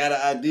 Dad, I got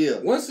an idea.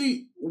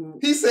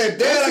 He said,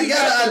 Dad, I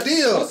got an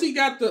idea. Once he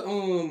got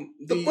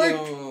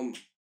the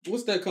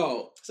what's that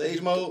called?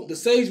 Sage mode? The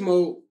sage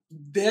mode,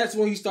 that's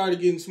when he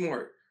started getting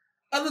smart.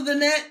 Other than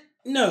that,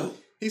 no.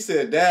 He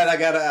said, Dad, I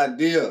got an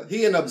idea.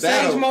 He in a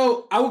battle. Sage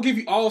mode, I will give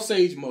you all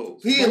sage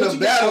modes. He in a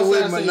battle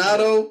with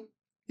Minato.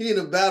 He in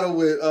a battle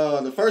with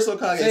the first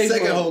Hokage and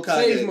second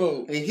Hokage. Sage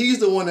mode. And he's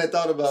the one that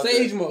thought about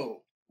sage mode.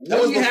 That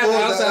was before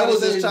that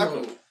was his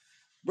chakra.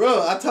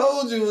 Bro, I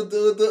told you with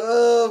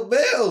the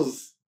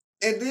bells.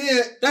 And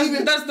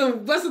then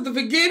that's at the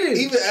beginning.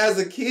 Even as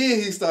a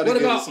kid, he started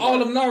getting smart. What about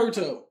all of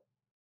Naruto?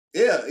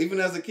 Yeah, even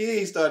as a kid,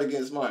 he started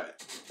getting smart.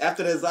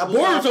 After that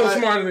Boruto's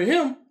smarter than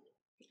him.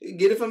 He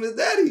get it from his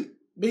daddy.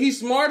 But he's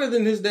smarter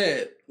than his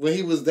dad. When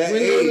he was that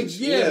age.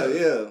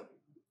 Yeah.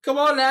 Come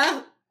on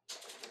now.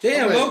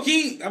 Damn, low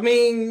key. I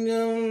mean, I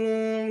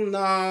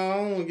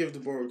don't want to give it to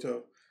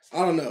Boruto. I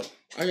don't know.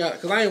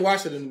 Because I ain't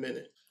watched it in a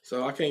minute.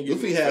 So I can't give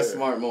Luffy has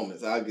smart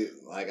moments.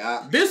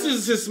 This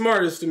is his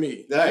smartest to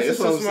me. That's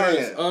what I'm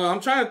saying.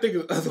 I'm trying to think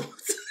of other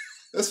ones.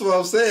 That's what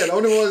I'm saying. The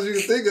only ones you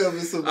can think of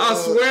is some. I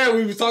swear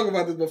we was talking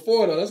about this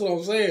before though. That's what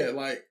I'm saying.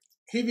 Like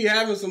he be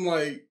having some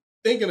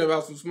thinking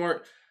about some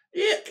smart.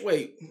 Yeah.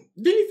 Wait.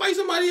 Didn't he fight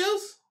somebody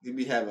else? He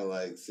be having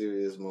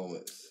serious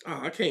moments. Oh,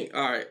 I can't.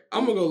 All right,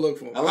 I'm gonna go look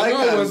for him. I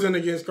know it wasn't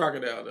against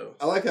Crocodile though.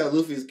 I like how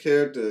Luffy's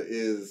character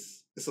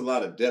is. It's a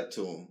lot of depth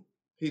to him.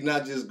 He's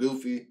not just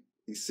goofy.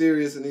 He's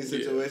serious in these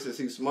situations.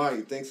 He's smart.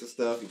 He thinks of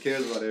stuff. He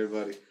cares about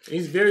everybody.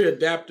 He's very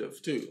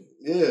adaptive too.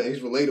 Yeah,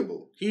 he's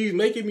relatable. He's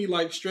making me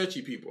like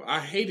stretchy people. I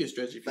hated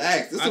stretchy people.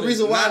 Facts. That's the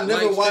reason why I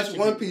never watched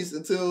One Piece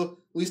until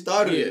we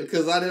started it,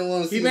 because I didn't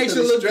want to see. He makes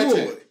it look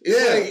cool.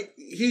 It's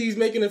he's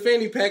making a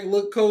fanny pack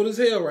look cold as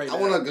hell right now.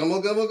 I want to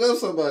gum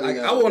somebody.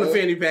 I want a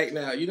fanny pack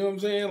now. You know what I'm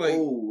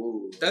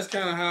saying? That's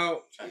kind of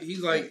how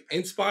he's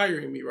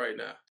inspiring me right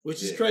now,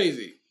 which is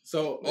crazy.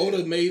 So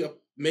Oda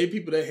made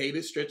people that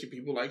hated stretchy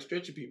people like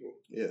stretchy people.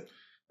 Yeah,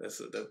 that's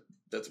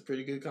a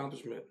pretty good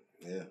accomplishment.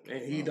 Yeah,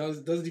 and he he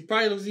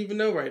probably doesn't even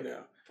know right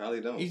now.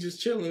 Probably don't. He's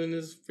just chilling in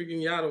his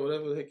freaking yacht or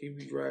whatever the heck he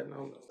be riding. I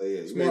don't know. Oh,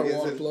 yeah, smart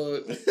water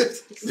plug.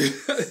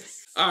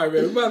 All right,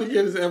 man. We're about to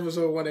get into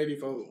episode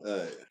 184. All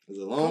right. It's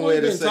a long way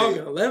to say.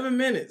 Talking 11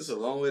 minutes. It's a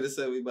long way to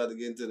say we about to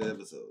get into the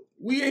episode.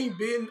 We ain't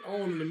been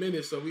on in a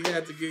minute, so we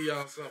had to give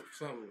y'all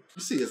something.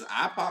 You see his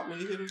eye pop when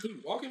he hit him? He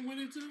walking with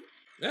it too?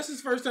 That's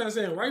his first time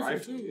saying rifle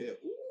too. Yeah.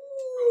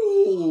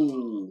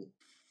 Ooh.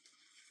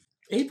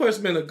 And he punched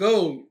him in the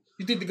gold.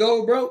 You think the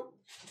gold broke?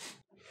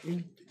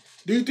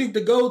 Do you think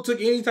the gold took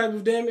any type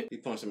of damage? He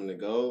punched him in the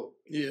gold?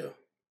 Yeah.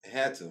 It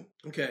had to.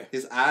 Okay.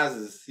 His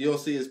eyes you don't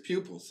see his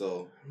pupils,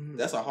 so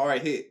that's a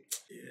hard hit.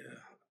 Yeah.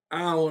 I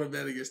don't want to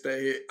bet against that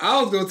hit.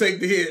 I was gonna take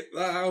the hit.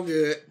 I'm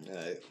good. All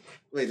right.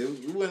 Wait,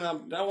 we went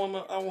up. I won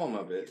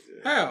my bet.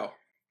 Yeah. How?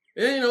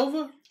 It ain't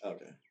over.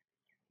 Okay.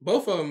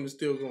 Both of them are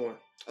still going.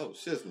 Oh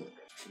shit, man.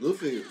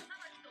 Luffy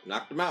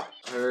knocked him out.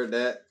 I heard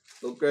that.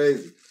 Go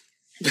crazy.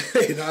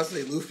 I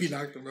say Luffy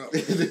knocked him out.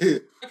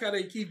 Like how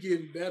they keep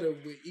getting better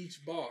with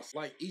each boss.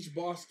 Like each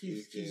boss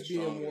keeps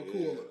being more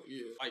cooler.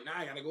 Yeah. Like now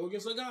I gotta go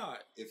against a god.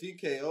 If he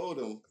KO'd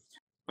him.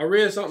 I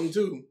read something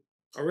too.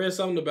 I read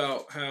something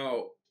about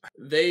how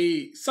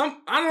I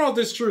don't know if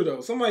this is true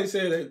though. Somebody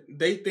said that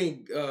they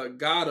think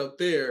God up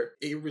there,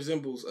 it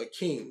resembles a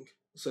king.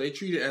 So they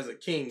treat it as a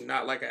king,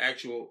 not like an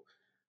actual,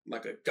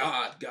 like a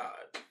god.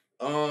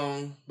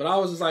 But I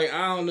was just like,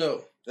 I don't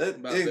know.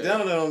 That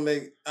don't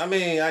make. I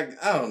mean, I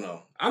don't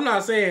know. I'm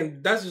not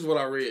saying that's just what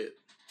I read.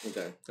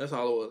 Okay, that's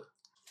all it was.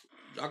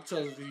 I can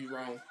tell you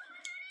wrong.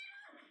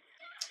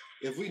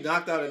 If we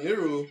knocked out a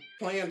Niru,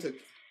 plan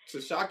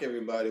to shock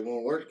everybody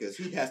won't work because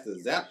he has to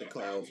zap the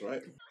clouds,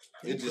 right?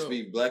 It'd just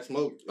be black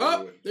smoke.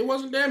 Oh, it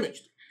wasn't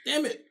damaged.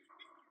 Damn it!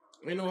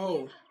 Ain't no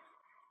hole.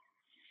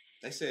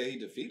 They said he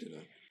defeated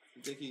him.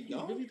 You think he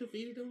gone? Really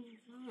defeated him?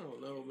 I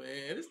don't know,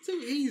 man. It's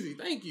too easy.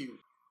 Thank you.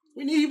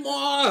 We need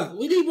more.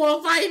 We need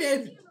more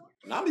fighting.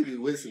 Now we be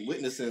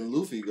witnessing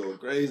Luffy go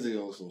crazy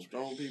on some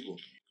strong people.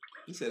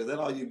 He said, "Is that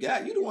all you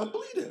got? You the one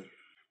bleeding."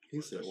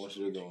 He said, "Once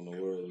you go in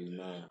the world, you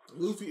mine."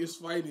 Luffy is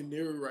fighting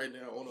Neru right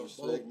now on a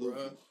boat,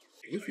 bro.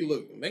 If you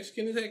look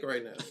Mexican as heck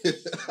right now.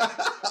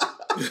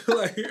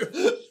 Like,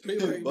 they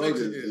like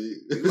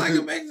Mexican. He's like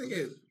a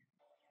Mexican.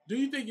 Do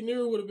you think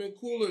Nero would have been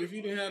cooler if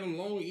he didn't have them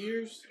long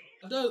ears?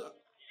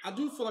 I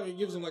do feel like it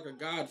gives him like a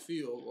god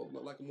feel,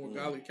 like a more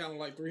godly, kind of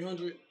like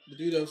 300, the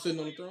dude that was sitting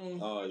on the throne.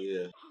 Oh,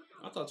 yeah.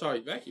 I thought y'all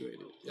evacuated.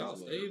 Y'all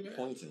stayed back.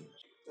 Pointing.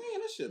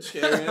 Damn, that shit's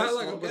scary.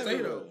 Like a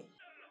potato.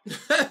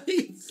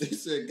 He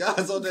said,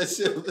 God's on that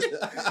shit.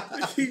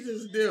 He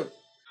just dipped.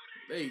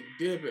 They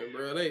dipping,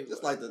 bro. They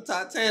just like the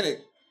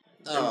Titanic.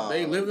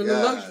 They live in the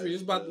luxury.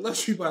 It's about the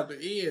luxury about to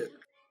end.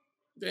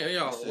 Damn, they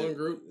all in one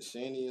group. The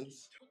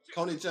Shanians.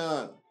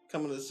 Coney-chan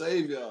coming to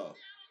save y'all.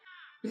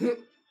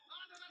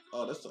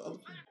 Oh, that's the other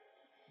thing.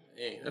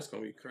 Dang, that's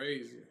gonna be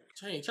crazy.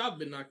 Change, y'all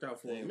been knocked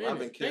out for a minute.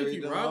 Robin Thank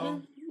you, Robin.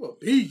 All. You a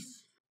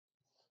beast.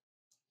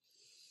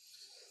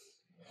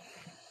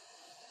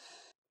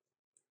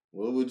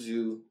 What would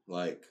you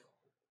like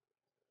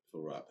for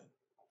Robin?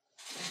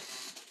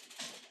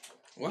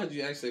 Why did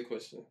you ask that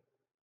question?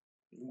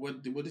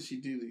 What did she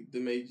do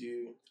that made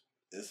you?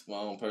 It's my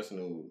own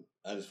personal.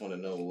 I just want to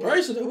know what.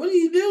 Personal? What are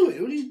you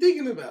doing? What are you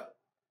thinking about?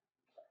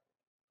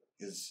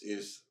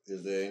 Is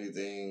there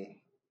anything?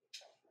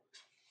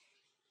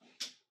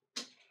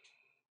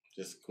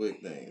 Just a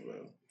quick thing,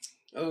 bro.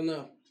 I don't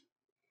know.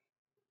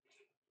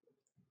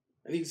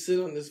 I need to sit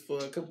on this for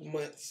a couple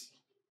months.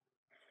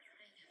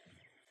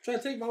 Try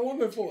to take my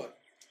woman for it.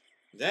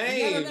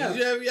 Dang, did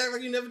you ever act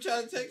like you never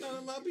tried to take none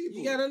of my people?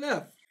 You got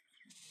enough.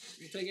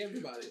 You take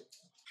everybody.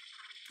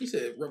 He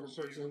said rubber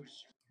person.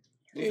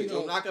 You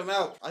gonna knock him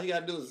out. All you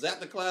gotta do is zap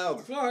the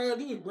clouds. All I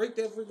gotta do is break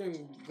that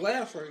freaking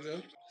glass right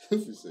now.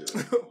 He said.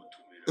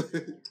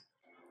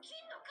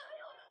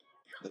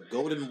 The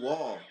golden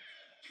wall.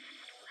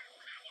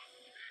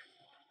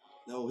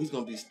 No, he's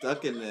gonna be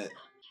stuck in that.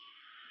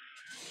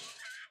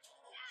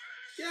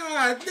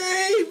 God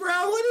dang,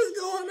 bro, what is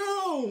going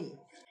on?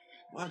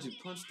 Why'd you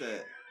punch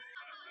that?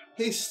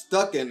 He's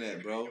stuck in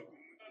that, bro.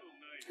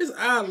 His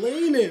eye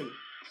leaning.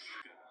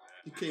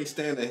 You can't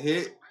stand a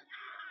hit.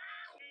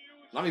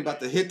 I'm about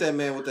to hit that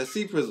man with that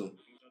sea prism.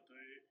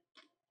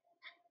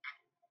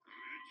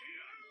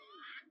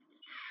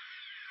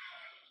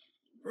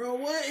 Bro,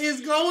 what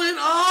is going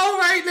on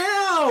right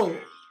now?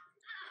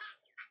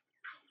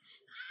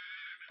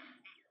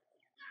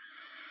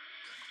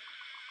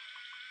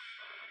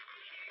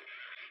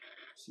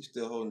 She's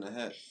still holding the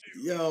hat.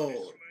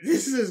 Yo,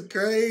 this is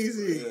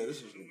crazy. Yeah,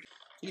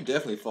 he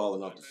definitely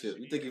falling off the ship.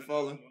 You think he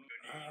falling?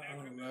 I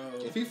don't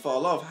know. If he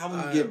fall off, how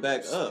will he get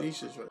back up?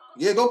 Right.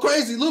 Yeah, go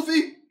crazy,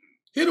 Luffy.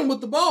 Hit him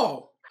with the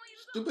ball.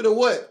 Stupid or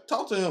what?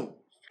 Talk to him.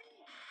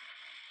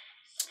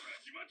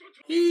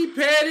 He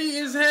petty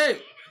as heck.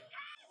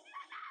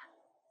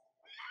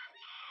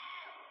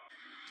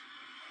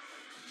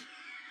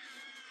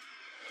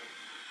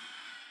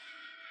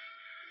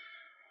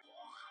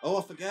 Oh,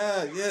 I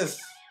forgot. Yes.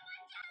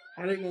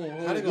 How they gonna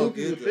hold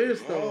get the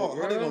fist ball?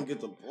 though, How they gonna get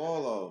the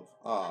ball off?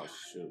 Oh,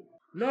 shoot.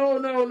 No.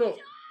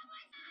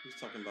 He's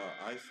talking about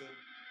Isa.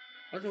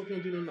 I don't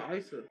think do nothing to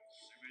Isa.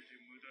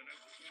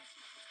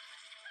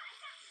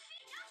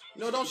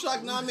 No, don't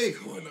shock Nami.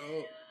 Going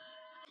on?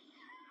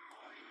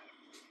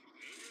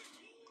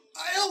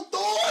 El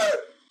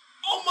Thor!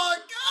 Oh my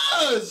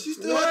gosh! She's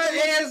still What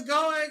is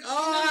going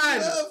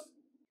on?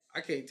 I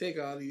can't take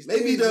all these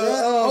maybe things,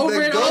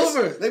 over and ghost,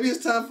 over. Maybe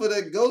it's time for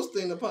that ghost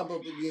thing to pop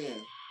up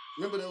again.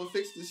 Remember that would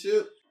fix the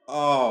ship?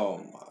 Oh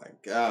my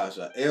gosh.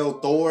 El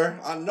Thor.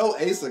 I know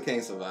Asa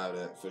can't survive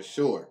that for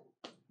sure.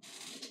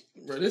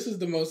 Bro, this is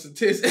the most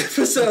intense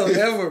episode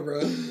ever,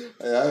 bro.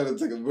 Hey, I had to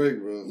take a break,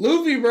 bro.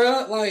 Luffy,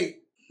 bro,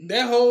 like,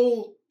 that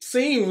whole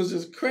scene was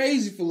just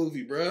crazy for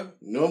Luffy, bro.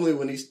 Normally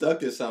when he's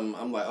stuck in something,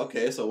 I'm like,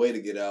 okay, it's a way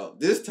to get out.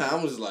 This time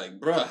I was like,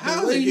 bro,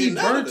 how is he getting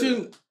out of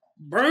it?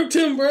 Burnt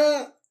him,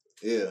 bro.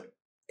 Yeah.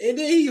 And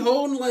then he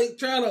holding, like,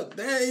 trying to,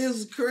 that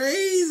is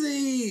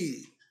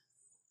crazy.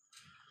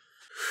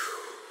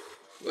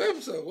 What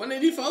episode?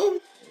 184? Yeah,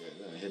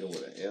 then hit him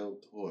with an El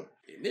Thor.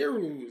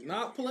 Neru's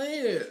not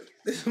playing.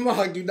 This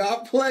mog do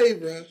not play,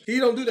 bro. He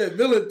don't do that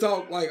villain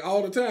talk, like,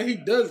 all the time. He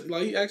does,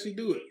 like, he actually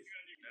do it.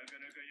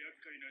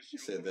 She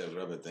said that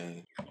rubber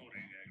thing.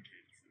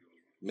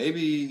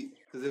 Maybe,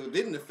 because it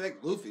didn't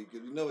affect Luffy,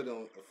 because we know it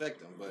don't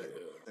affect him, but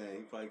dang,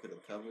 he probably could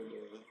have covered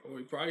Or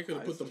he probably could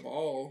have put the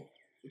ball.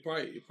 He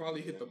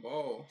probably hit the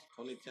ball.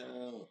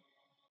 Coney-chan.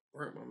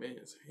 Burnt my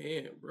man's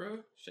hand, bro.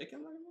 Shaking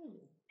like a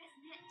woman.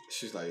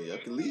 She's like, I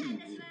can leave.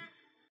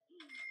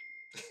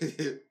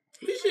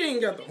 At least she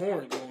ain't got the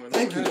horn going.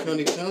 Thank you,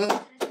 Coney-chan.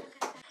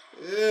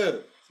 Yeah,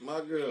 it's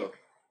my girl.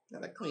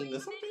 Gotta clean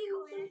this up.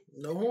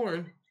 No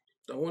horn.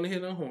 Don't want to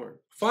hit no horn.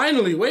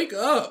 Finally, wake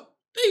up.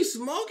 They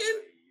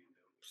smoking?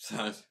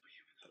 Sounds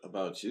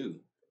about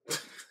you.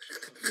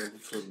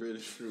 For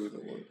British food.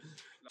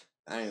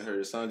 I ain't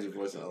heard Sanji's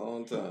voice in a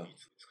long time.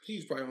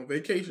 He's probably on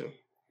vacation.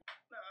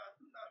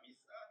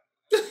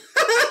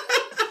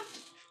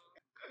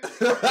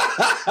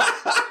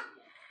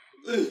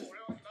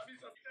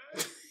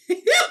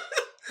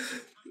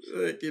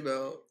 Like, you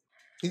know.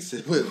 He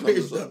said, where's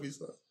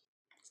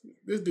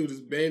This dude is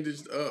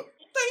bandaged up.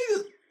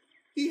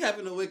 He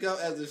happened to wake up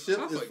as the ship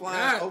is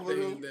flying over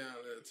him. Down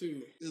there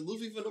too. Is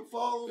Luffy finna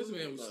fall? This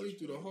man was asleep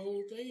through the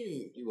whole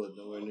thing. He wasn't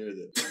nowhere near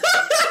that.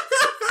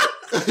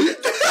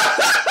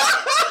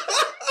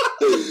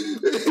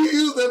 He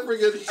used that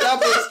freaking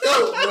chopper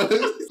scope, bro.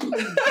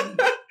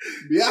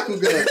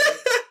 Byakugan.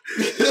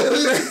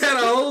 Had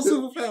a whole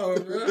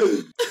superpower, bro.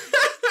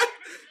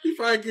 He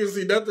probably couldn't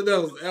see nothing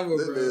else ever,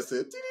 That bro. man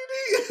said,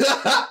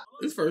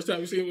 This first time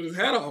you see him with his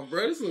hat off,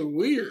 bro. This look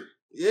weird.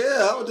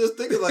 yeah, I was just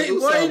thinking like, Hey,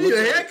 boy, you need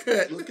a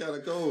haircut. Look kind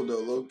of cold though,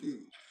 low key.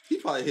 He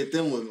probably hit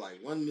them with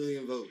like 1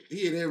 million votes.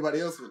 He hit everybody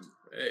else with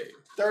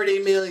 30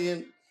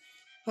 million,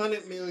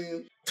 100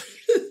 million.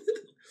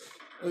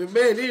 Well,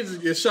 man, they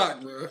just get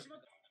shocked, bro.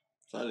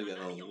 Charlie got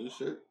on a new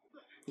shirt.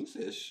 He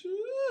said, "Sure."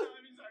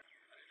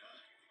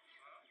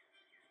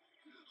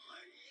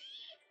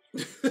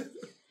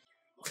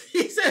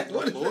 He said,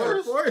 "What is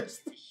that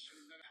forest?"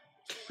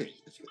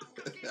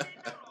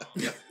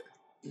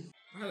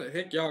 How the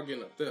heck y'all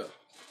getting up there?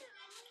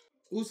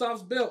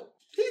 Usopp's belt.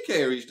 He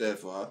can't reach that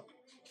far.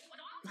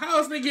 How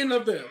else they getting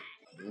up there?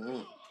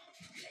 Mm-hmm.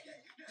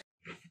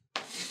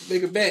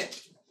 Make a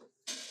bet.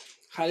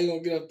 How they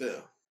gonna get up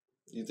there?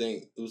 You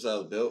think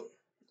Usopp's belt?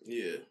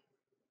 Yeah.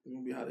 It's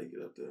gonna be how they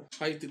get up there.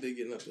 How you think they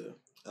getting up there?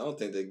 I don't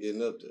think they're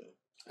getting up there.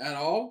 At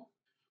all?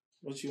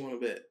 What you wanna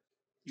bet?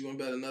 You wanna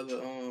bet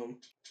another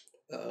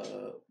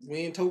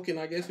win token,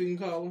 I guess we can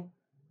call them?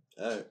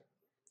 Alright.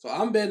 So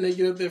I'm betting they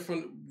get up there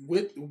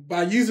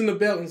by using the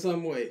belt in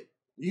some way.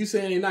 You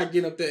saying they're not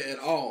getting up there at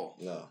all?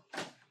 No.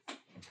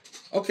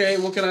 Okay,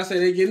 what can I say?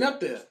 They getting up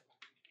there?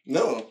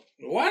 No.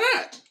 Why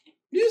not?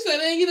 You said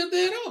they ain't get up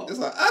there at all. It's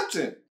an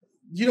option.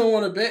 You don't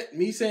want to bet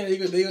me saying they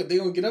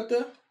gonna get up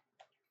there?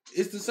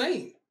 It's the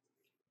same.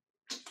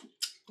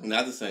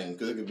 Not the same,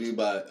 because it could be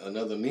by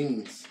another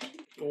means.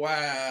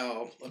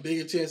 Wow, a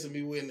bigger chance of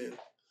me winning.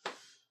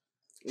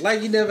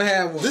 Like you never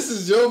had one. This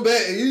is your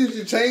bet, and you need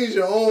to change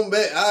your own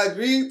bet. I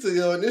agree to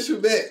your initial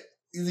bet.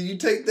 Either you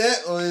take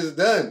that or it's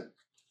done.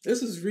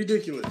 This is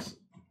ridiculous.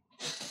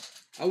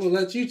 I will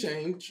let you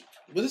change,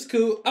 but it's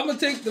cool. I'm gonna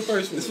take the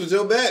first one. This was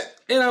your bet.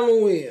 And I'm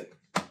gonna win.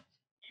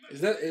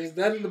 Is that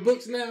in the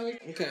books now?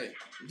 Okay.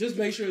 Just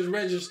make sure it's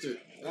registered.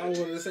 I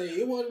wanted to say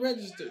it wasn't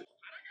registered.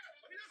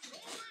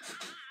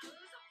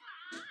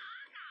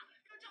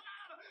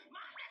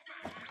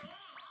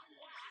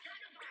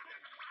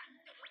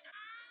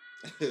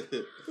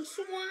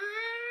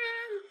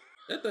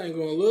 That thing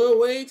going a little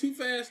way too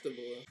fast,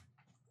 boy.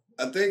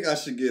 I think I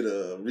should get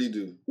a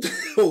redo.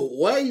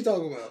 What are you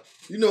talking about?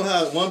 You know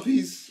how One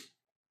Piece,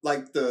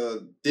 like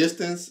the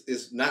distance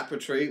is not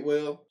portrayed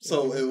well?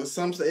 So it was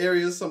some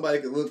areas somebody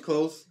could look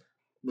close,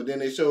 but then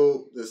they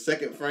show the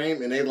second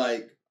frame and they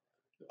like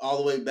all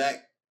the way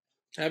back.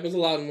 Happens a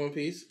lot in One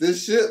Piece.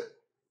 This ship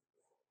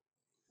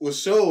was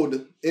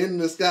showed in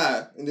the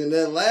sky, and then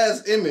that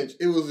last image,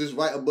 it was just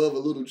right above a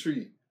little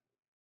tree.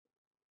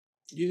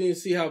 You didn't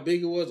see how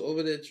big it was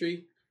over that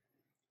tree?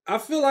 I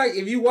feel like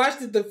if you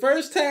watched it the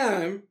first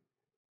time,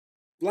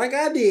 like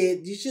I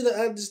did, you should have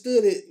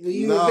understood it when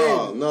you were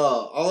betting. No.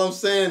 All I'm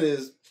saying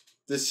is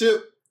the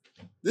ship,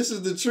 this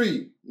is the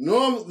tree.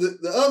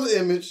 The other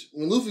image,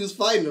 when Luffy was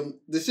fighting him,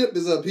 the ship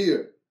is up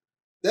here.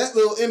 That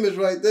little image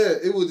right there,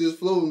 it was just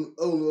floating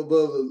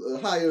above a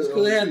higher.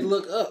 Because they had to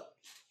look up.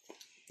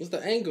 What's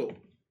the angle?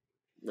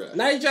 Right.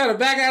 Now you trying to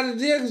back out of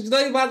the deal because you know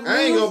you about to lose?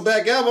 I ain't gonna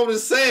back out. I'm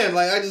just saying,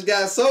 like, I just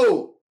got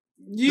sold.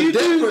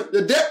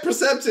 The depth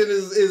perception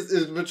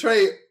is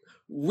betrayed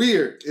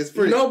weird. It's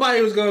pretty. Nobody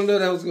was gonna know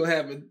that was gonna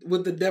happen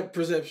with the depth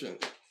perception.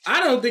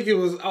 I don't think it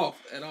was off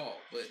at all.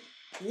 But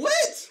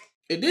what?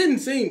 It didn't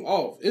seem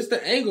off. It's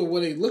the angle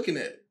where they looking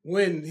at it.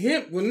 When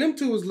them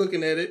two was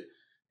looking at it,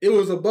 it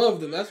was above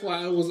them. That's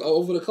why it was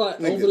over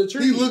the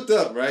tree. He looked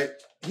up, right?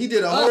 He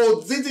did a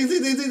whole zing,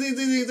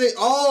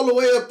 all the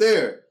way up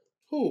there.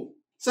 Who?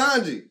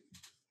 Sanji.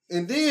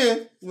 And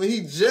then when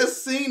he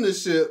just seen the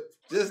ship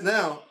just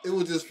now, it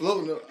was just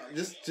floating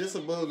just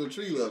above the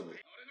tree level.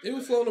 It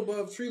was floating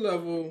above tree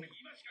level.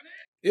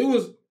 It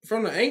was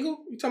from the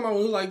angle. You talking about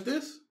when it was like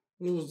this?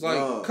 It was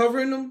like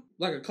covering them,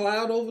 like a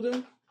cloud over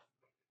them.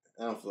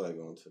 I don't feel like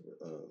going to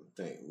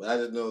the thing, but I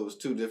just know it was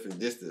two different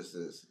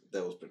distances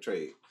that was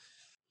portrayed.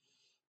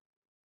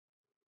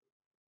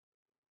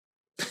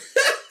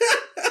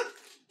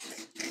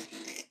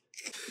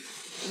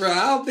 Bro,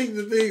 I don't think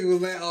the thing was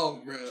that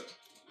off, bro.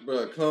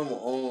 Bro, come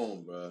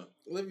on, bro.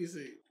 Let me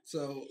see.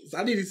 So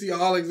I need to see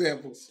all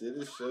examples. Did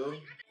it show?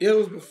 It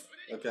was before.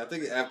 Okay, I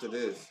think after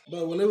this.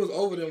 But when it was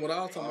over, then what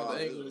I was talking about,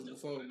 the angle was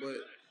before.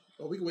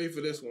 But we can wait for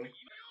this one.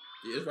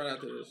 Yeah, it's right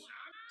after this.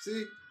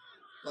 See,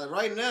 like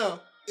right now,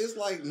 it's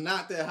like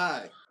not that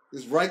high.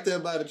 It's right there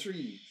by the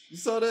trees. You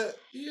saw that?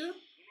 Yeah.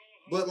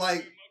 But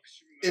like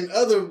in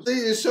other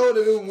things, it showed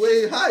that it was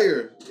way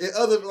higher in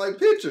other like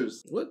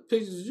pictures. What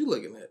pictures are you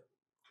looking at?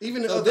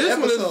 Even in other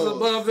episodes. This one is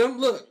above them.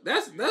 Look,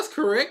 that's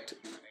correct.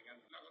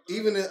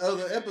 Even in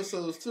other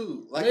episodes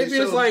too. Like maybe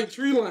it's like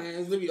tree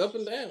lines that be up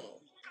and down.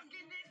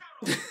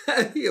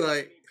 He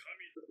like,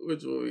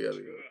 which one we gotta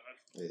go?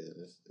 Yeah,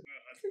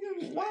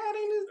 wide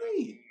ain't his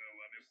knee.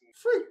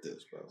 Freak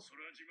this, bro.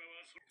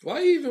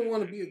 Why you even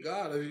want to be a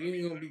god if you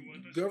ain't gonna be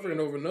governing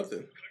over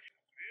nothing?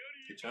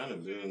 You're trying to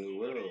build a new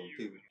world with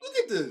people. Look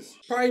at this.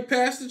 Probably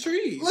past the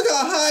trees. Look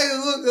how high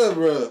it look up,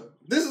 bro.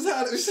 This is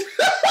how this.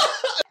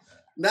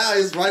 Now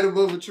it's right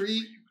above a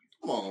tree.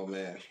 Come on,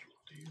 man.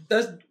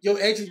 That's your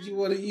exit you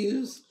want to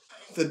use?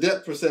 The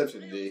depth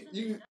perception,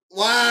 D.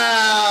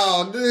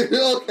 Wow, dude.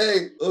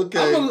 Okay. I'm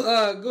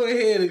gonna go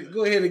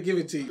ahead and give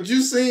it to you. But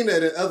you've seen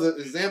that in other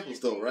examples,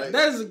 though, right?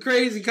 That's a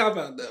crazy cop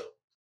out, though.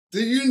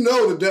 Do you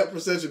know the depth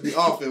perception be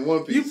off in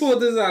One Piece? You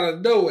pulled this out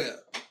of nowhere.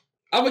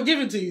 I'm gonna give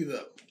it to you,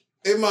 though.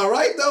 Am I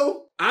right,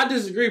 though? I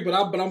disagree, but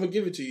I'm gonna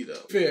give it to you,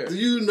 though. Fair. Do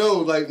you know,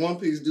 like, One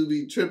Piece do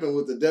be tripping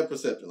with the depth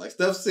perception? Like,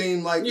 stuff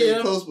seem like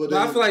they're close, but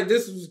I feel like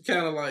this was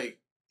kind of like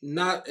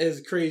not as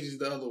crazy as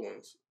the other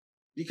ones.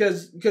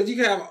 Because you can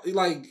have,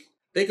 like,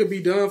 they could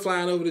be done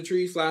flying over the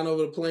trees, flying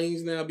over the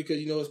plains now because,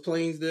 you know, it's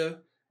plains there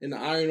in the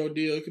Iron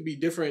Ordeal. It could be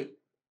different,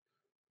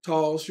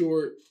 tall,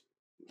 short.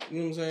 You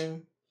know what I'm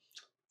saying?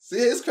 See,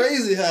 it's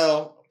crazy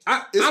how...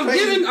 I'm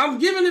giving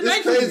it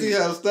back to you. It's crazy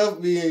how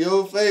stuff be in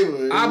your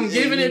favor. I'm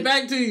giving it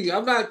back to you.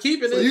 I'm not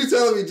keeping it. So you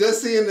telling me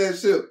just seeing that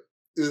ship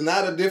is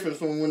not a difference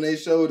from when they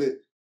showed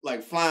it,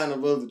 like, flying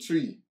above the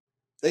tree.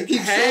 They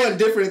keep showing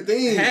different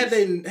things. Had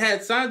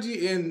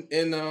Sanji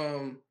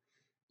and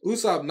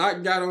Usopp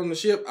not got on the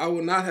ship, I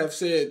would not have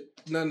said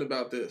nothing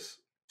about this.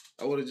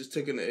 I would have just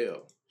taken the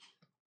L.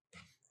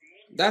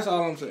 That's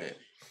all I'm saying.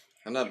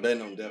 I'm not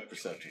betting on depth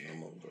perception no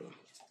more, bro.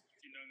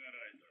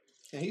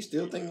 Can he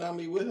still think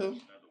Nami with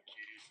him?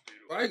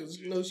 Right, because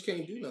you know she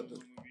can't do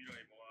nothing.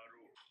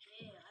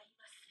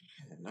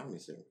 Yeah, Nami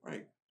said,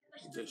 right.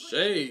 The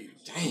shade.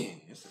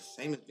 Dang, it's the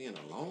same as being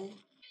alone?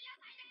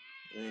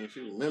 Dang,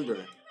 she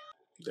remember.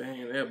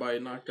 Dang, everybody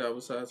knocked out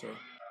besides her.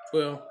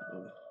 Well...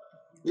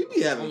 We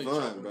be having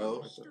fun,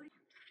 bro.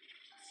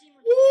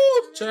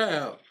 Woo,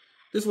 child.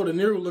 This is what a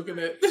Nero looking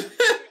at.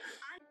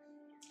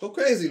 Go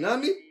crazy,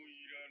 Nami.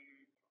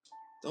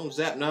 Don't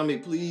zap Nami,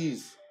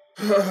 please.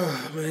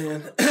 Oh,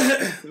 man.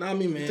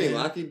 Nami, man. You think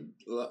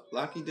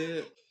Locky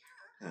dead?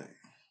 Hey,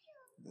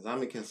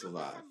 Nami can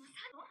survive.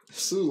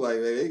 Sue like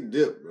that, they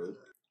dip, bro.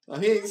 Oh,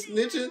 he ain't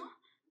snitching?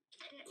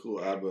 Cool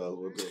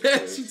eyebrows.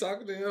 She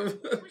talking to him.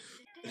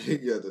 He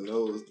got the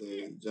nose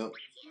thing, jumped,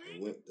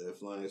 and went that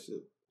flying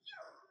ship.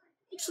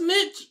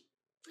 Snitch.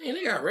 Man,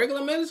 they got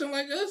regular medicine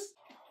like us.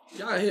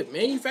 Y'all hit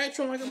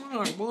manufacturing like a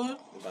monarch, boy.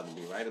 They about to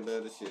be right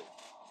above the shit.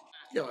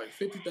 You got like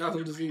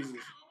 50,000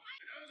 diseases.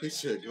 He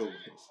should go.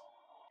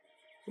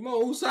 Come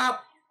on, Usopp.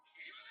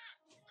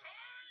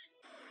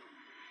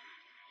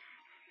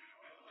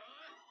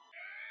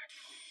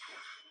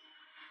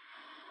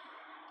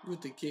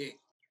 With the kick.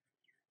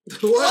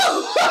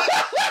 What?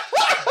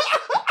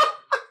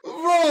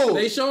 Bro!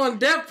 They showing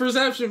depth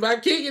perception by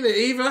kicking it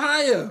even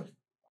higher.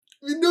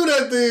 We knew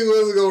that thing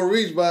wasn't gonna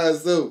reach by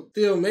itself.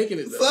 Still making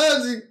it though.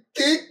 Sanji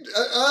kicked.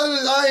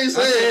 I ain't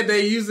saying. I said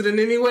they use it in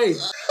any way.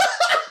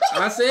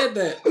 I said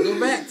that. Go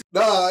back.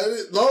 Nah,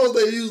 as long as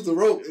they use the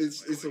rope,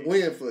 it's a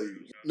win for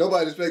you.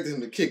 Nobody expected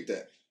him to kick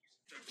that.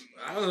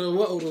 I don't know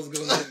what Odo's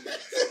gonna do.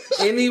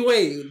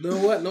 Anyway,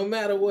 no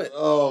matter what.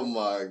 Oh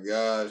my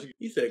gosh.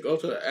 He said go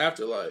to the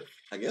afterlife.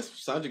 I guess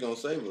Sanji gonna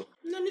save her.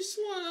 Let me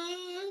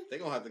swan. They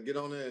gonna have to get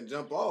on there and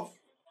jump off.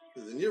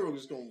 Because the Nero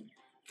just gonna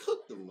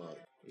cook them up.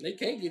 They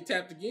can't get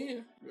tapped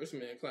again. This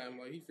man climb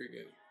like he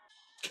freaking.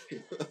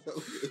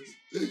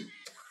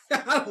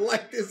 I don't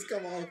like this.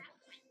 Come on.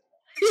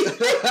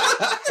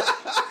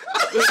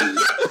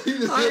 You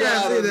just get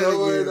out of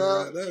nowhere,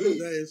 dog.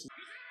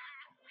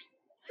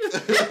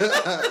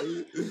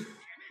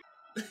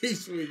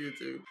 He's swinging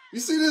too.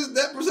 You see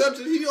that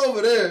perception? He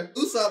over there.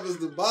 Usopp is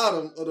the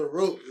bottom of the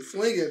rope. It's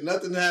swinging.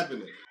 Nothing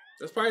happening.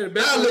 That's probably the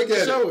best way to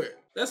show it.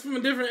 That's from a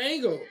different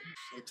angle.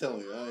 I'm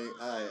telling you,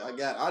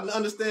 I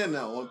understand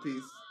now, One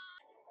Piece.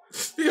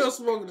 Still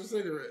smoking a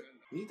cigarette.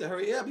 You need to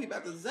hurry up. He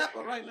about to zap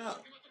her right now.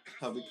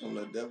 I'll become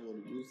the devil of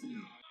the blue sea.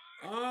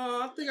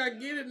 Oh, I think I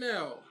get it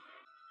now.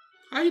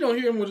 How you don't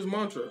hear him with his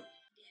mantra?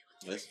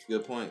 That's a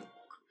good point.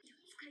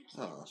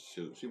 Oh,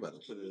 shoot. She about to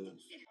put it in.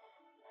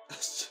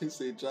 She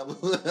said trouble.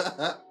 She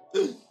about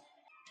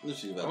to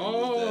use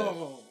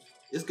that.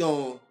 It's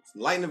going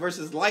lightning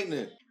versus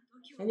lightning.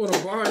 I'm going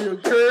to borrow your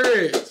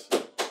courage.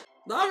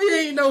 Nami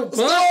ain't no punk.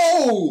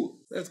 No!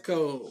 That's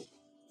cold.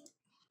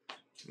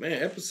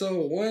 Man,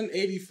 episode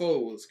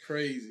 184 was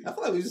crazy. I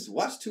feel like we just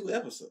watched 2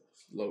 episodes.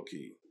 Low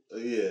key.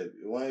 Yeah,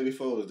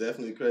 184 was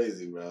definitely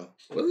crazy, bro.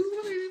 Was it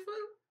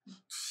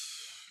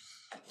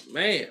 184?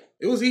 Man,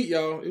 it was heat,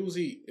 y'all. It was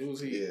heat.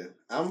 Yeah,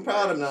 I'm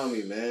proud of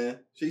Nami, man.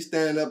 She's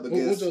standing up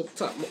against. What's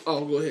your top?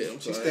 Oh, go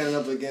ahead. She's standing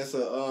up against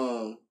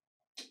someone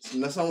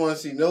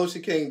she knows she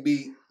can't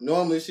beat.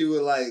 Normally, she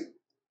would like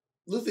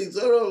Luffy,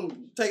 Zoro,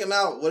 take him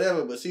out,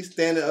 whatever. But she's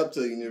standing up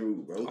to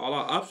Ineru, bro. All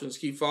our options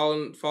keep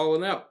falling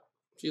out.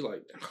 She's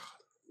like,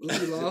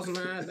 Luffy lost 9.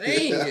 Dang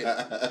it.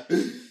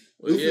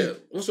 Well, yeah.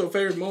 What's your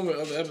favorite moment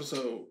of the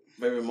episode?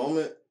 Favorite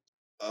moment?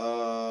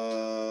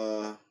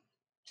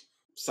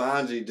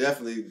 Sanji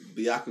definitely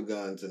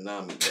Byakugan to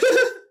Nami.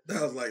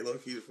 That was like low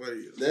key the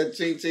funniest. That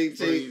ching.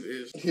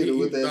 Hit her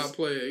with that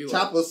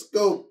chopper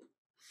scope.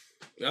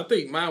 I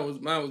think mine was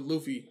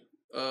Luffy.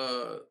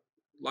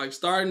 Like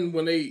starting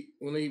when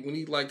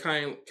he like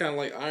kind of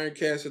like iron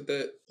casted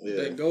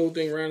that gold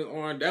thing around his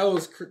arm. That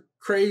was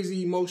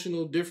crazy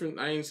emotional, different.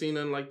 I ain't seen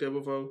nothing like that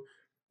before.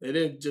 And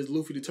then just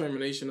Luffy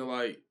determination to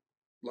like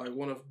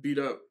want to beat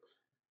up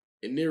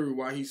Eniru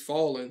while he's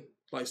falling,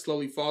 like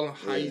slowly falling.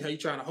 How he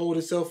trying to hold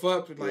himself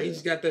up? Like he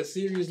just got that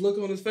serious look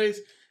on his face.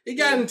 It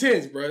got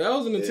intense, bro. That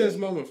was an intense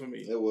moment for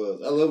me. It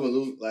was. I love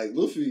when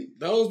Luffy.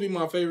 Those be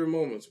my favorite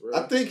moments, bro.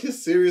 I think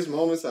his serious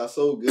moments are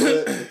so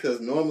good because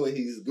normally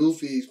he's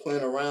goofy, he's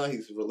playing around,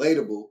 he's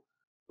relatable.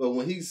 But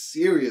when he's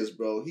serious,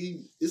 bro,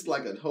 it's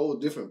like a whole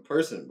different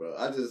person, bro.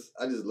 I just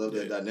love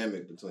that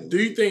dynamic between.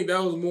 Do you think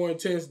that was more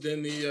intense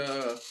than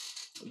the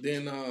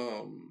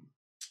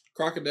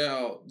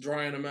Crocodile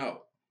drying him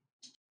out?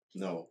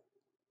 No.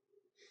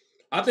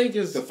 I think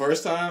it's the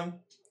first time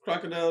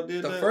Crocodile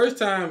did that. The first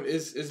time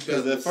is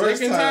better. The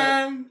second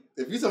time,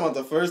 if you talking about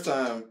the first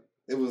time,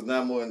 it was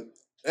not more.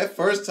 That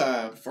first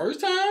time.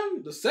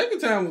 The second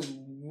time was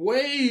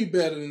way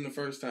better than the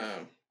first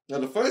time. No,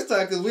 the first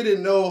time because we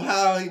didn't know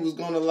how he was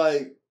gonna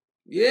like.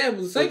 Yeah,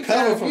 but the second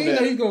time we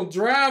know he's gonna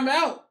dry him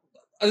out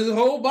his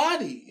whole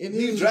body, and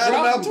he dried him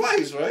out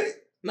twice, right?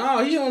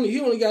 No, he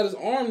only got his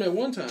arm that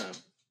one time.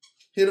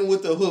 Hit him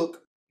with the hook.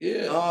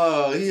 Yeah.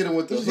 Oh, he hit him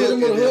with the hook. Hit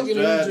him with a hook and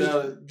then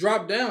just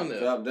dropped down there.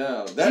 Dropped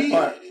down. That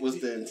part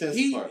was the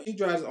intense part. He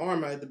dried his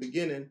arm out at the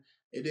beginning,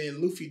 and then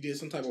Luffy did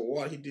some type of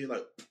water. He did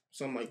like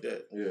something like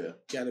that. Yeah.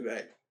 Got it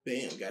back.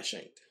 Bam, got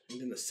shanked.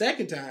 And then the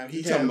second time,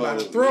 he had him by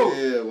the throat.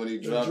 Yeah, when he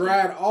dropped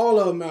dried all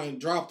of them out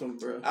and dropped them,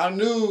 bro. I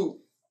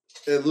knew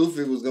that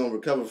Luffy was going to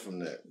recover from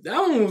that. That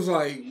one was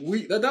like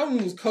weak. That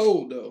one was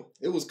cold, though.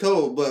 It was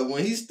cold, but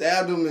when he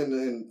stabbed him in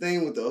the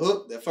thing with the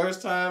hook that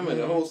first time and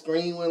the whole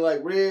screen went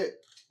like red.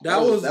 That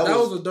was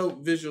a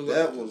dope visual.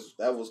 That was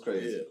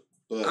crazy. Yeah.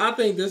 But I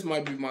think this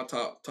might be my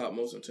top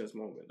most intense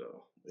moment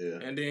though.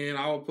 Yeah. And then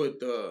I would put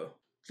the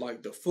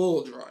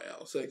full dry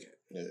out second.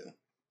 Yeah.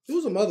 There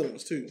was some other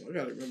ones too. I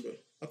gotta remember.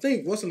 I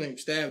think what's the name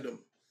stabbed him.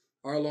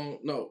 Arlong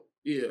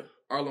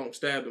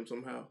stabbed him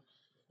somehow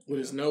with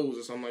his nose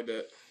or something like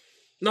that.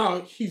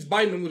 No, he's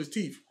biting him with his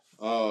teeth.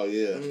 Oh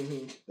yeah.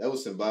 Mm-hmm. That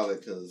was symbolic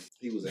because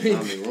he was in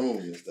Nami's room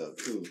and stuff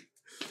too.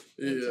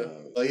 Yeah.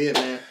 Oh yeah,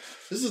 man.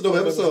 This is a dope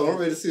episode. I'm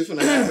ready to see what's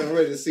gonna happen. I'm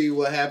ready to see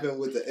what happened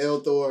with the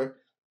L Thor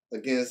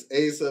against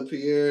Asa,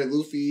 Pierre,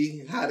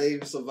 Luffy, how they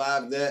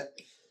survived that.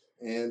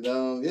 And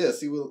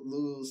see what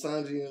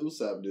Sanji and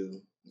Usopp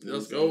do.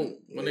 Let's go.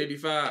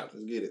 185.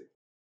 Let's get it.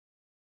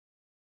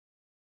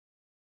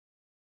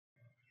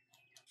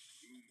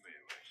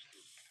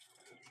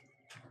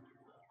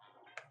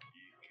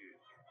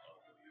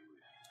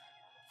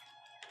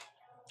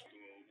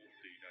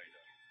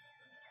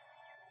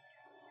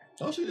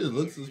 Don't she just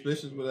look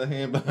suspicious with her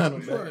hand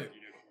behind her back?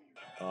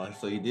 Right.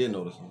 So you did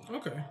notice him.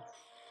 Okay.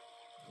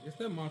 I guess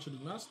that mantra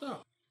did not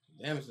stop.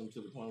 Damaged him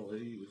to the point where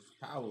he was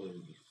powerless.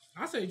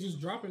 I say just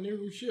drop an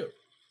every ship.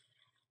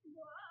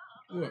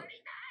 What?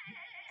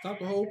 Stop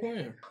the whole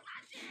plan.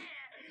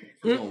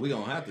 We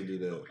gonna have to do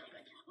that.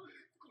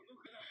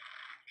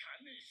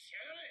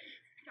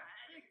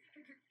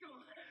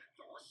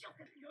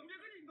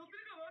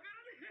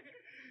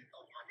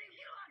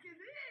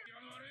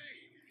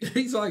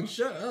 He's like,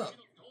 shut up.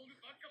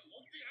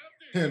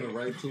 And the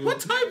right tool. What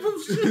type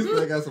of shit? This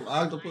man got some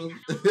octopus.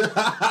 He's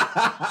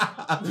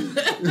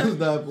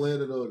not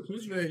playing it on.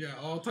 This man got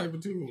all type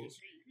of tools.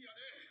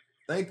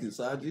 Thank you,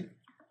 Sanji.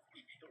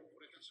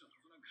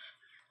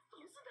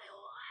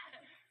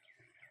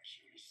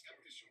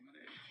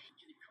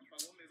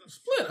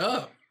 Split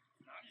up.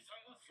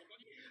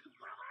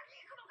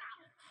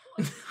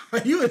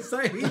 Are you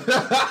insane?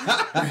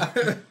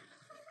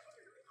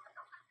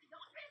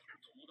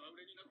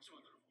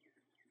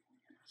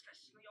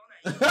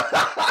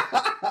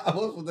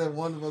 What was that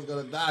one of us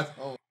gonna die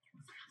for?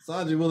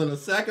 Sanji willing to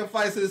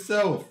sacrifice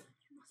himself.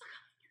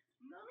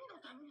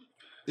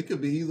 It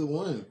could be either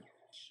one.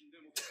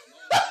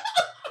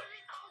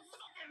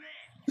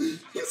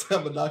 He's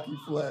gonna knock you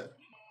flat.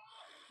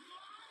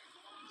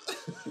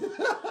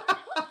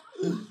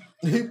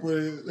 He put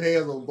his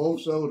hands on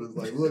both shoulders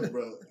like, look,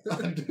 bro,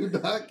 I do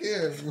not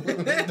care.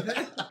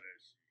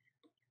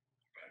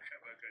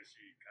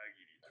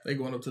 They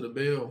going up to the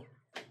bell.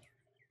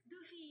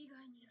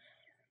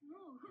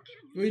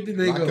 Where did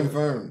they go? Not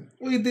confirmed.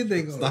 Where did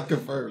they go? It's not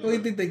confirmed. Where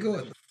did they go?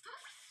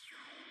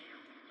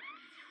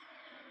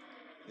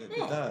 Yeah, they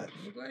died.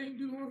 I'm glad he didn't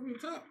do one from the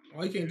top.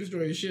 Oh, he can't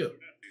destroy his ship.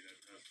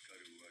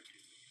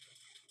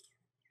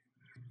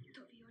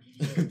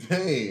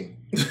 Dang.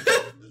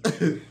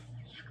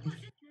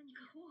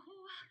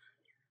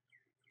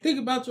 Think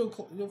about your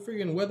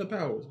freaking weather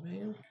powers,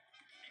 man.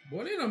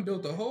 Boy, they done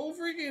built the whole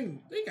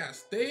freaking. They got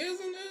stairs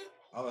in there.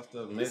 All that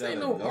stuff made this ain't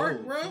no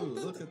art, bro.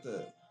 Look at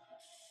that.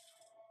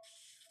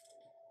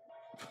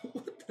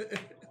 What the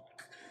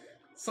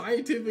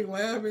scientific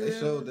lab in there? They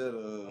showed that.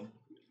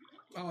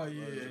 Oh yeah.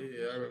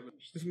 I remember.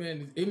 This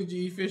man is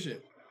energy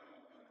efficient.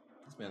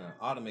 This man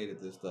automated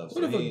this stuff.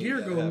 What if a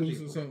gear go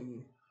loose or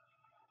something?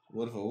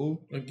 What if a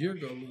who? A gear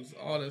go loose.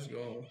 All that's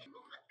gone.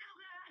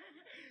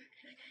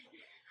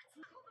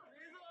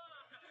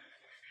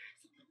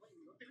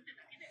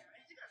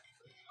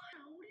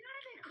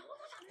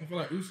 I feel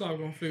like Usopp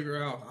gonna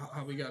figure out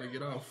how we gotta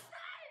get off.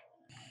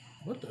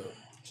 What the?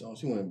 So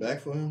she went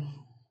back for him?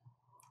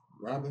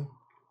 Robin?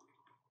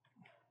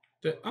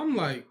 I'm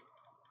like,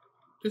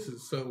 this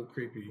is so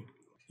creepy.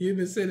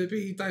 Human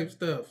centipede type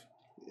stuff.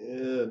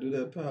 Yeah, do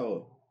that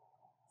power.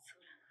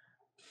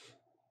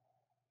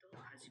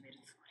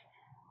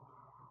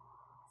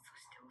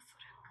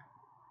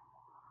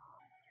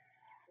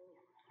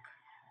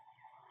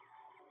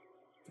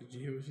 Did you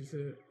hear what she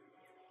said?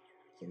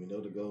 So we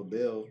know the gold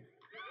bell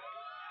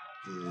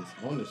is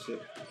on the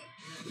ship.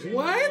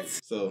 What?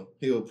 So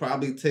he'll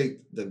probably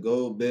take the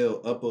gold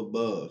bell up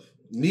above.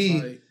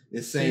 Me like,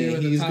 is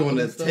saying he's going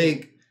to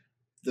take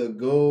the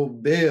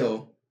gold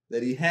bell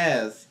that he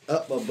has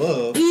up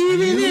above.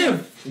 Even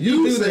if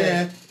you do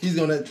that, he's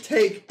going to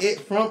take it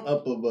from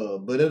up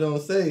above. But it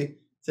don't say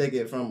take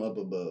it from up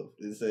above.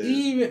 It says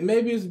even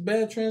maybe it's a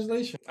bad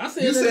translation. I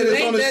said you said it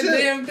it's on ain't the that ship.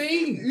 damn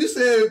thing. You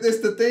said it's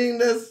the thing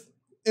that's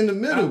in the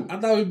middle. I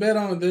thought we bet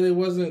on that it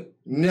wasn't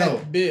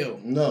that bill.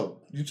 No,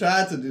 you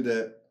tried to do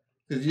that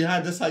because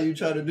that's how you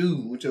try to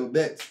do with your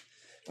bets.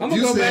 I'm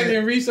gonna go back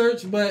and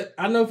research, but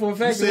I know for a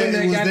fact that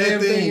that goddamn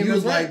thing in you the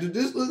was front. like, did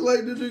this look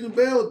like the freaking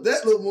bell?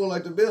 That looked more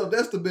like the bell.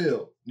 That's the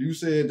bell. You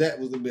said that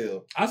was the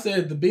bell. I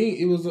said the bean.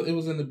 It was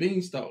in the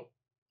beanstalk.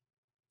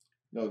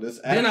 No, this.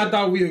 Then I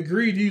thought we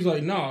agreed. He was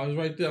like, "No, it's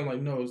right there." I'm like,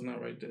 "No, it's not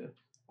right there."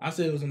 I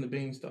said it was in the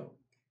beanstalk.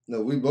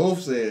 No, we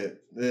both said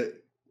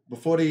that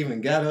before they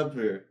even got up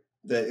here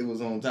that it was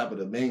on top of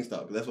the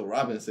beanstalk. That's what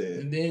Robin said.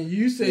 And then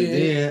you said. And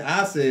then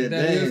I said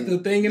that is the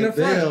thing in the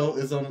front. The bell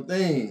is on the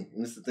thing.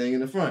 And it's the thing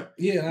in the front.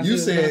 Yeah, you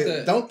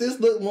said, don't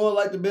this look more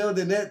like the bell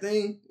than that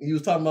thing? You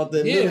was talking about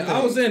that. Yeah,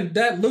 I was saying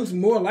that looks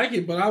more like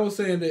it, but I was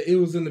saying that it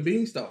was in the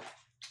beanstalk.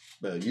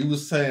 But you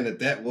was saying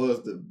that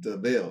was the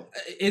bell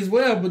as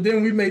well. But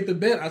then we made the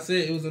bet. I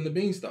said it was in the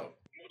beanstalk.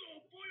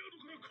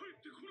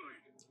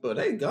 But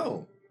they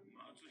gone.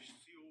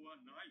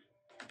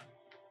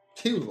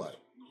 He was like.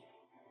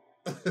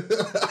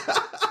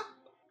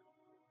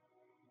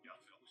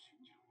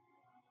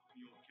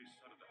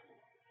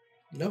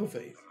 No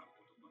face.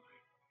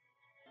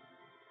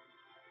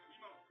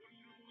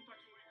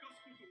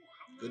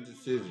 Good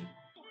decision.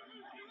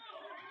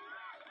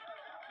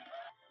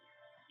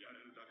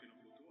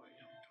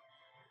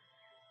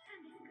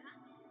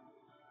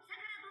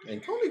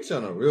 And Konic's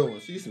on a real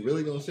one. She's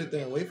really gonna sit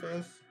there and wait for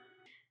us?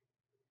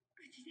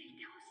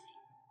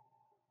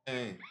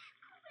 Dang.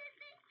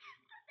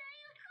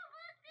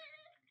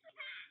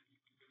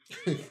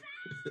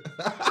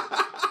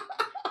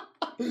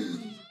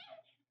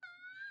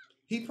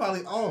 He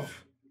probably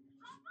off.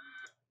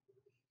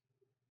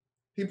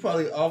 He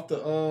probably off the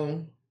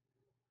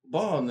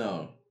ball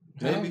now.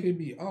 Maybe. How could he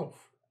be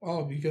off?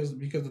 Oh, because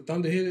the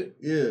thunder hit it?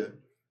 Yeah.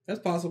 That's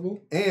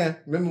possible. And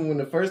remember when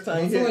the first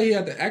time I feel like he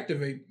had to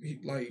activate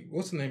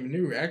what's the name?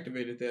 Newer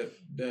activated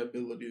that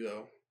ability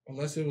though.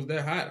 Unless it was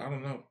that hot. I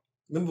don't know.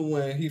 Remember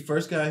when he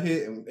first got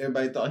hit and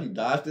everybody thought he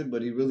dodged it,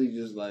 but he really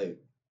just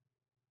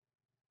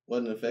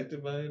wasn't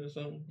affected by it or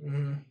something?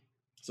 Mm-hmm.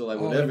 So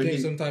whatever he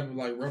some type of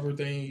rubber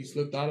thing, he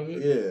slipped out of it?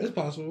 Yeah. It's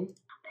possible.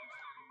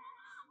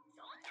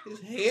 His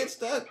head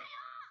stuck?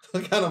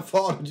 What kind of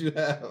fall did you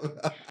have?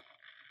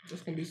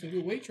 That's gonna be some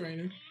good weight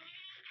training.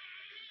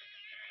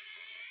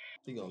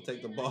 He gonna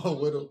take the ball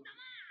with him.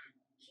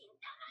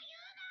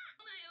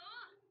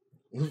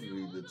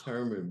 Luffy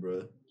determined,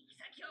 bro.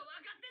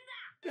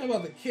 I'm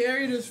about to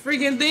carry this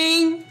freaking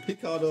thing. He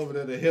called over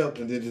there to help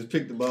and then just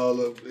picked the ball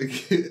up.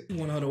 I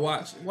want her to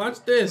watch.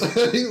 Watch this.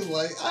 He was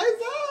like, "Eyes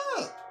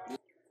up."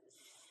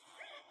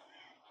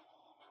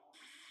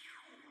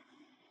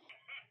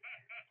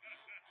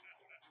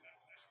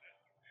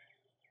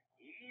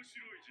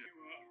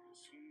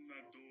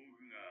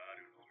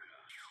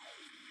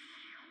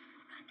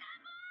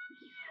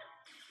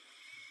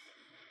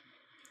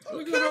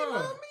 Look at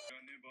her.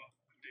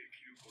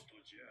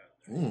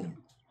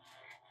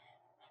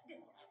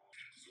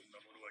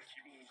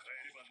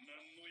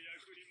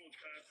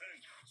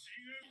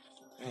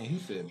 Man, he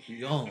said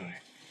beyond.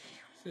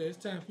 Said it's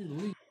time for you to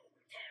leave.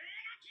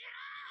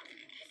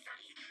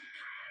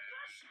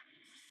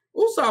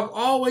 Usopp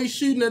always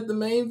shooting at the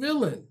main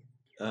villain.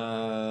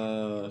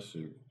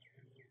 Shoot.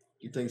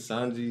 You think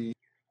Sanji?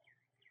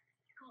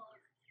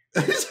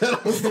 He said,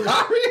 "I'm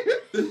sorry."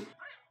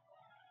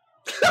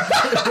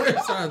 Where's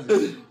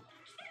Sanji?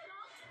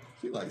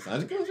 She like,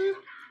 Sanji comes here?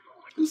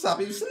 Usopp,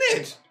 you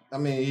snitch. I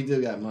mean, he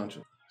did got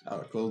mantra. I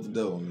would close the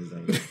door on his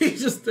ass. He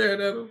just stared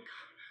at him.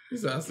 He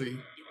said, "I see."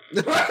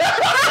 He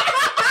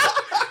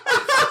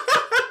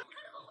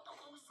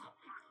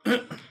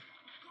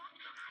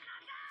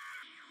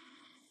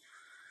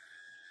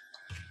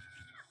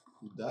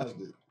dodged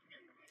it.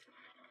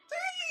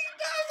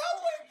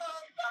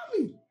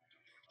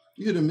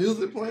 You hear the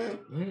music playing?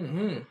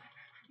 Mm-hmm.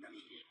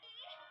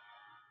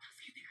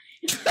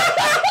 He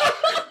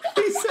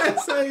said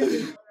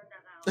something.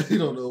 You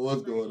don't know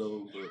what's going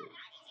on,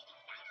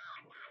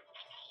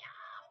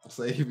 but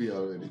say me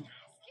already.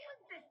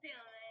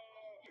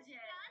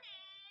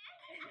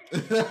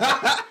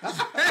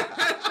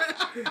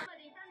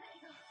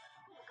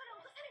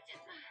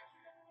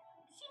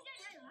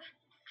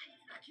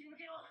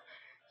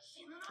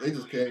 They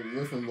just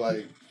went from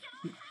like.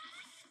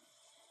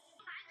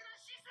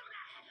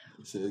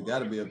 Shit, it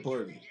gotta be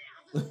important.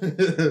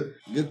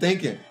 Good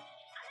thinking.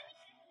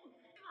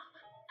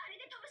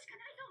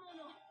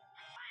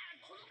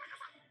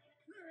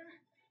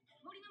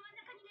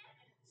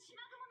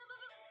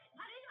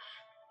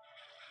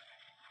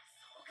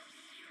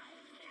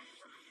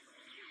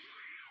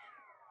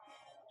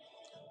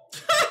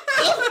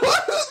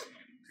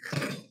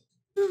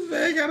 This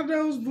man got a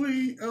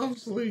nosebleed. I'm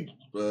asleep.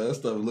 Bro, that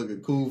stuff looking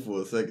cool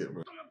for a second,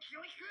 bro.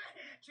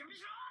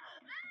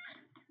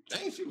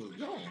 Dang, she was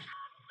gone.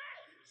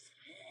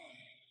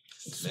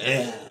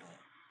 Man.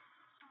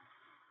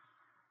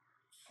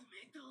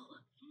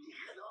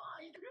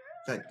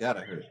 That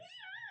gotta hurt.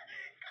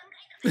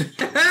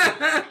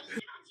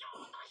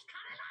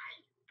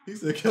 He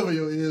said, cover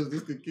your ears,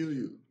 this could kill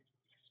you.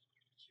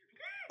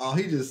 Oh,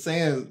 he just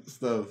saying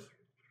stuff.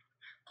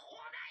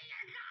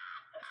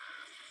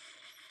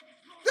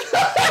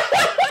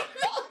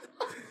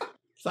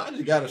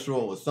 Sanji gotta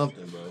show up with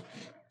something, bro.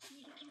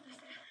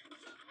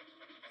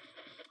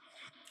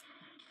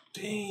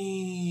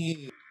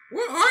 Dang.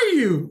 Where are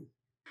you?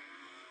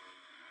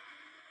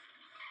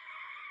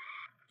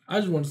 I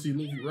just want to see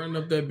Luffy running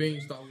up that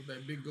beanstalk with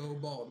that big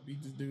gold ball to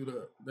beat this dude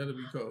up. That'll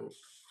be cold.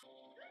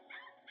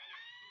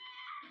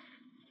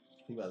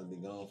 He about to be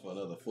gone for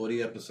another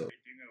 40 episodes.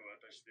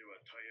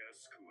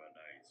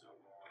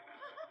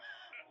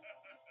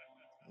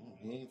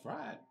 He ain't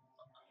fried.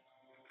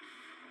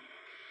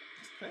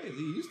 It's crazy.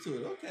 He used to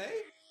it. Okay.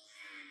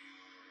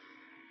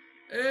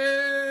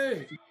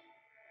 Hey!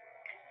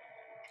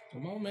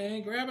 Come on,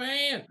 man. Grab a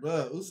hand.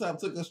 Bruh, Usopp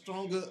took a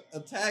stronger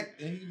attack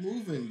and he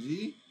moving,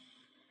 G.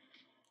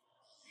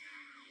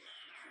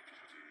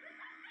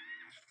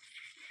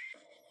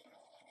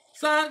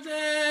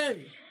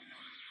 Sanji!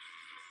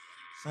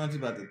 Sanji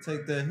about to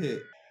take that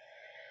hit.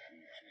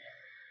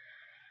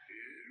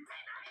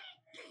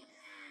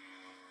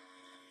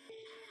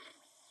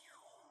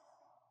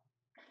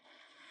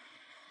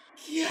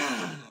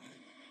 Yeah.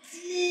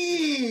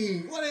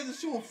 Dang. Why they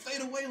just showing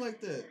fade away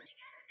like that?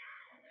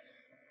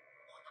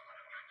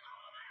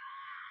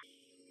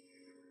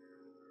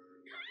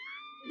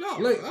 No,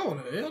 like, I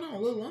want to held on a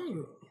little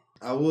longer.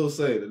 I will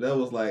say that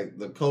was like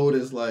the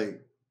coldest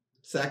like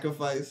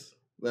sacrifice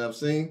that I've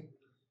seen.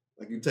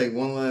 Like you take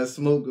one last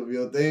smoke of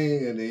your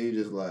thing and then you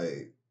just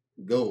like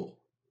go.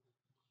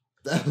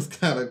 That was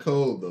kind of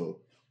cold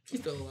though.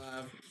 He's still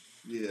alive.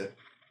 Yeah,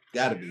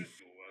 gotta be.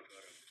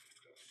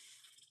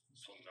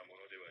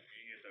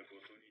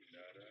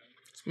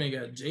 This man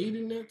got jade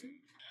in there too.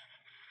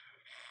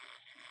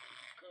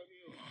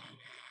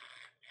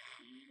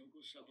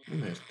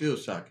 Man, still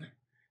shocking.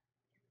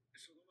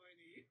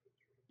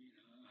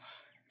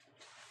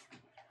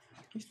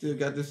 He still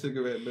got this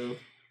cigarette, though.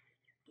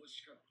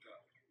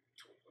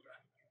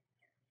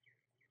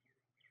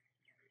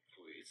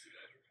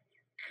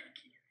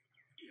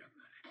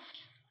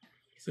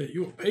 Said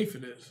you will pay for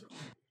this.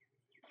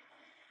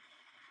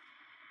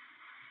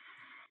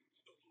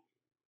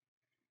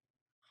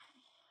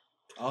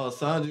 Oh,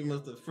 Sanji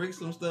must have freaked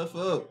some stuff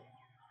up.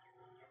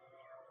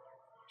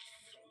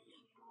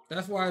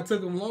 That's why it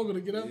took him longer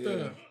to get up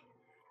there.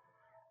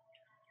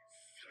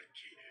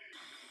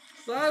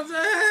 Sanji!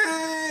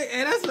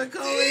 Hey, that's a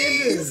cold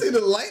ending. You see the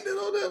lightning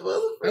on that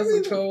motherfucker?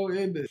 That's a cold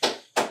ending.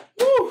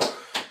 Woo!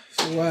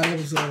 It's a wild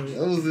episode.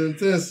 That was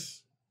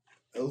intense.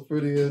 That was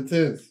pretty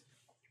intense.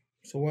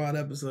 It's a wild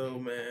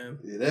episode, man.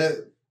 Yeah,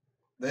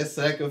 that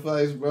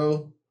sacrifice,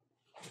 bro.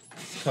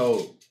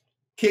 Cold.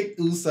 Kicked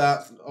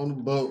Usopp on the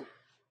boat.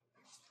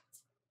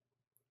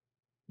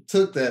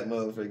 Took that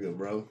motherfucker,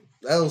 bro.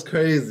 That was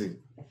crazy.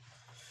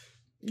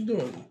 You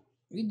doing?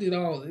 He did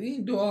all. He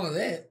didn't do all of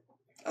that.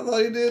 I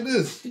thought he did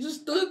this. He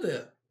just stood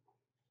there.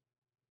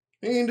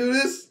 He didn't do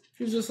this.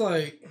 He was just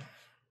like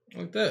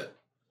that.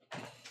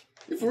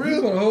 You for He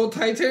real? put a whole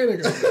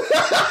Titanic on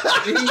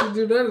it. He didn't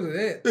do none of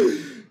that.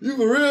 You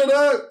for real,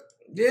 dog?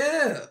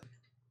 Yeah.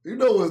 You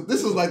know what?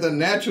 This is like the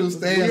natural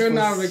stance.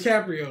 Leonardo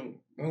DiCaprio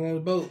on the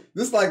boat.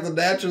 This is like the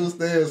natural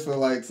stance for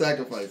like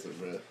sacrificing,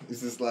 bro. It's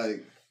just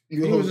like He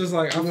was just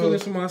like, I'm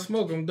finished with my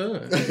smoke. I'm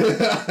done.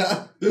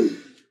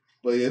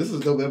 But yeah, this is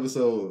a dope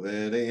episode,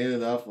 man. They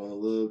ended off on a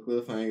little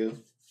cliffhanger.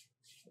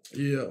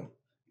 Yeah.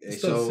 They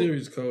Stuff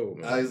series cold,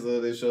 man.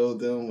 Iza, they showed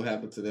them what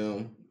happened to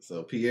them.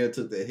 So Pierre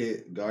took the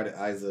hit, guarded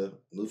Iza.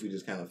 Luffy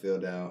just kind of fell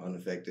down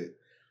unaffected.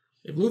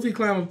 If Luffy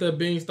climbed up that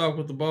beanstalk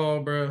with the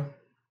ball, bro,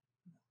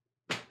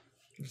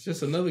 it's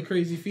just another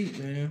crazy feat,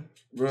 man.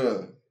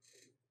 Bruh.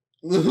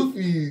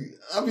 Luffy,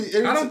 I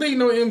mean, I don't think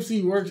no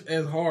MC works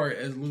as hard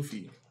as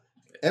Luffy.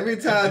 Every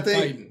time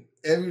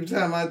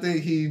I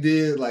think he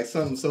did like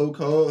something so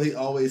cold, he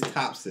always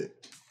tops it.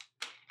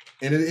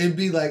 And it'd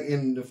be like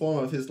in the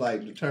form of his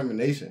like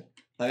determination.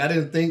 Like I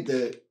didn't think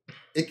that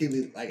it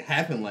could like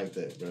happen like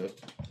that, bro.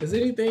 Has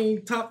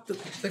anything topped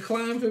the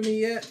climb for me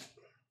yet?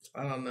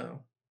 I don't know.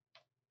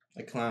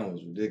 That climb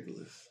was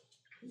ridiculous.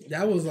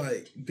 That was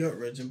like gut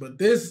wrenching. But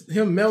this,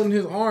 him melting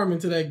his arm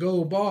into that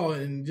gold ball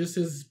and just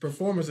his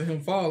performance of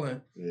him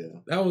falling,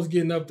 that was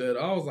getting up there.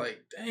 I was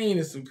like, dang,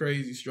 it's some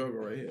crazy struggle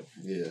right here.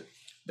 Yeah.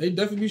 They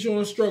definitely be showing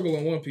a struggle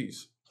on One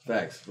Piece.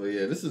 Facts. But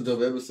yeah, this is a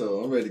dope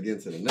episode. I'm ready to get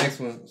into the next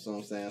one. That's what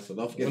I'm saying. So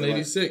don't forget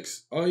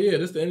 186. Oh yeah,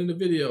 this is the end of the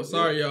video.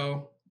 Sorry,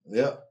 y'all.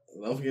 Yep.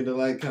 Don't forget to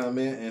like,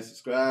 comment, and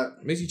subscribe.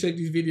 Make sure you check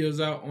these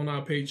videos out on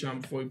our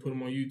Patreon before we put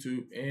them on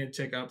YouTube, and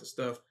check out the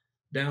stuff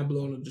down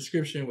below in the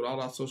description with all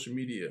our social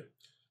media.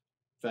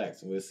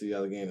 Facts. And we'll see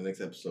y'all again in the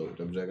next episode.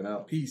 Double checking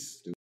out.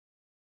 Peace.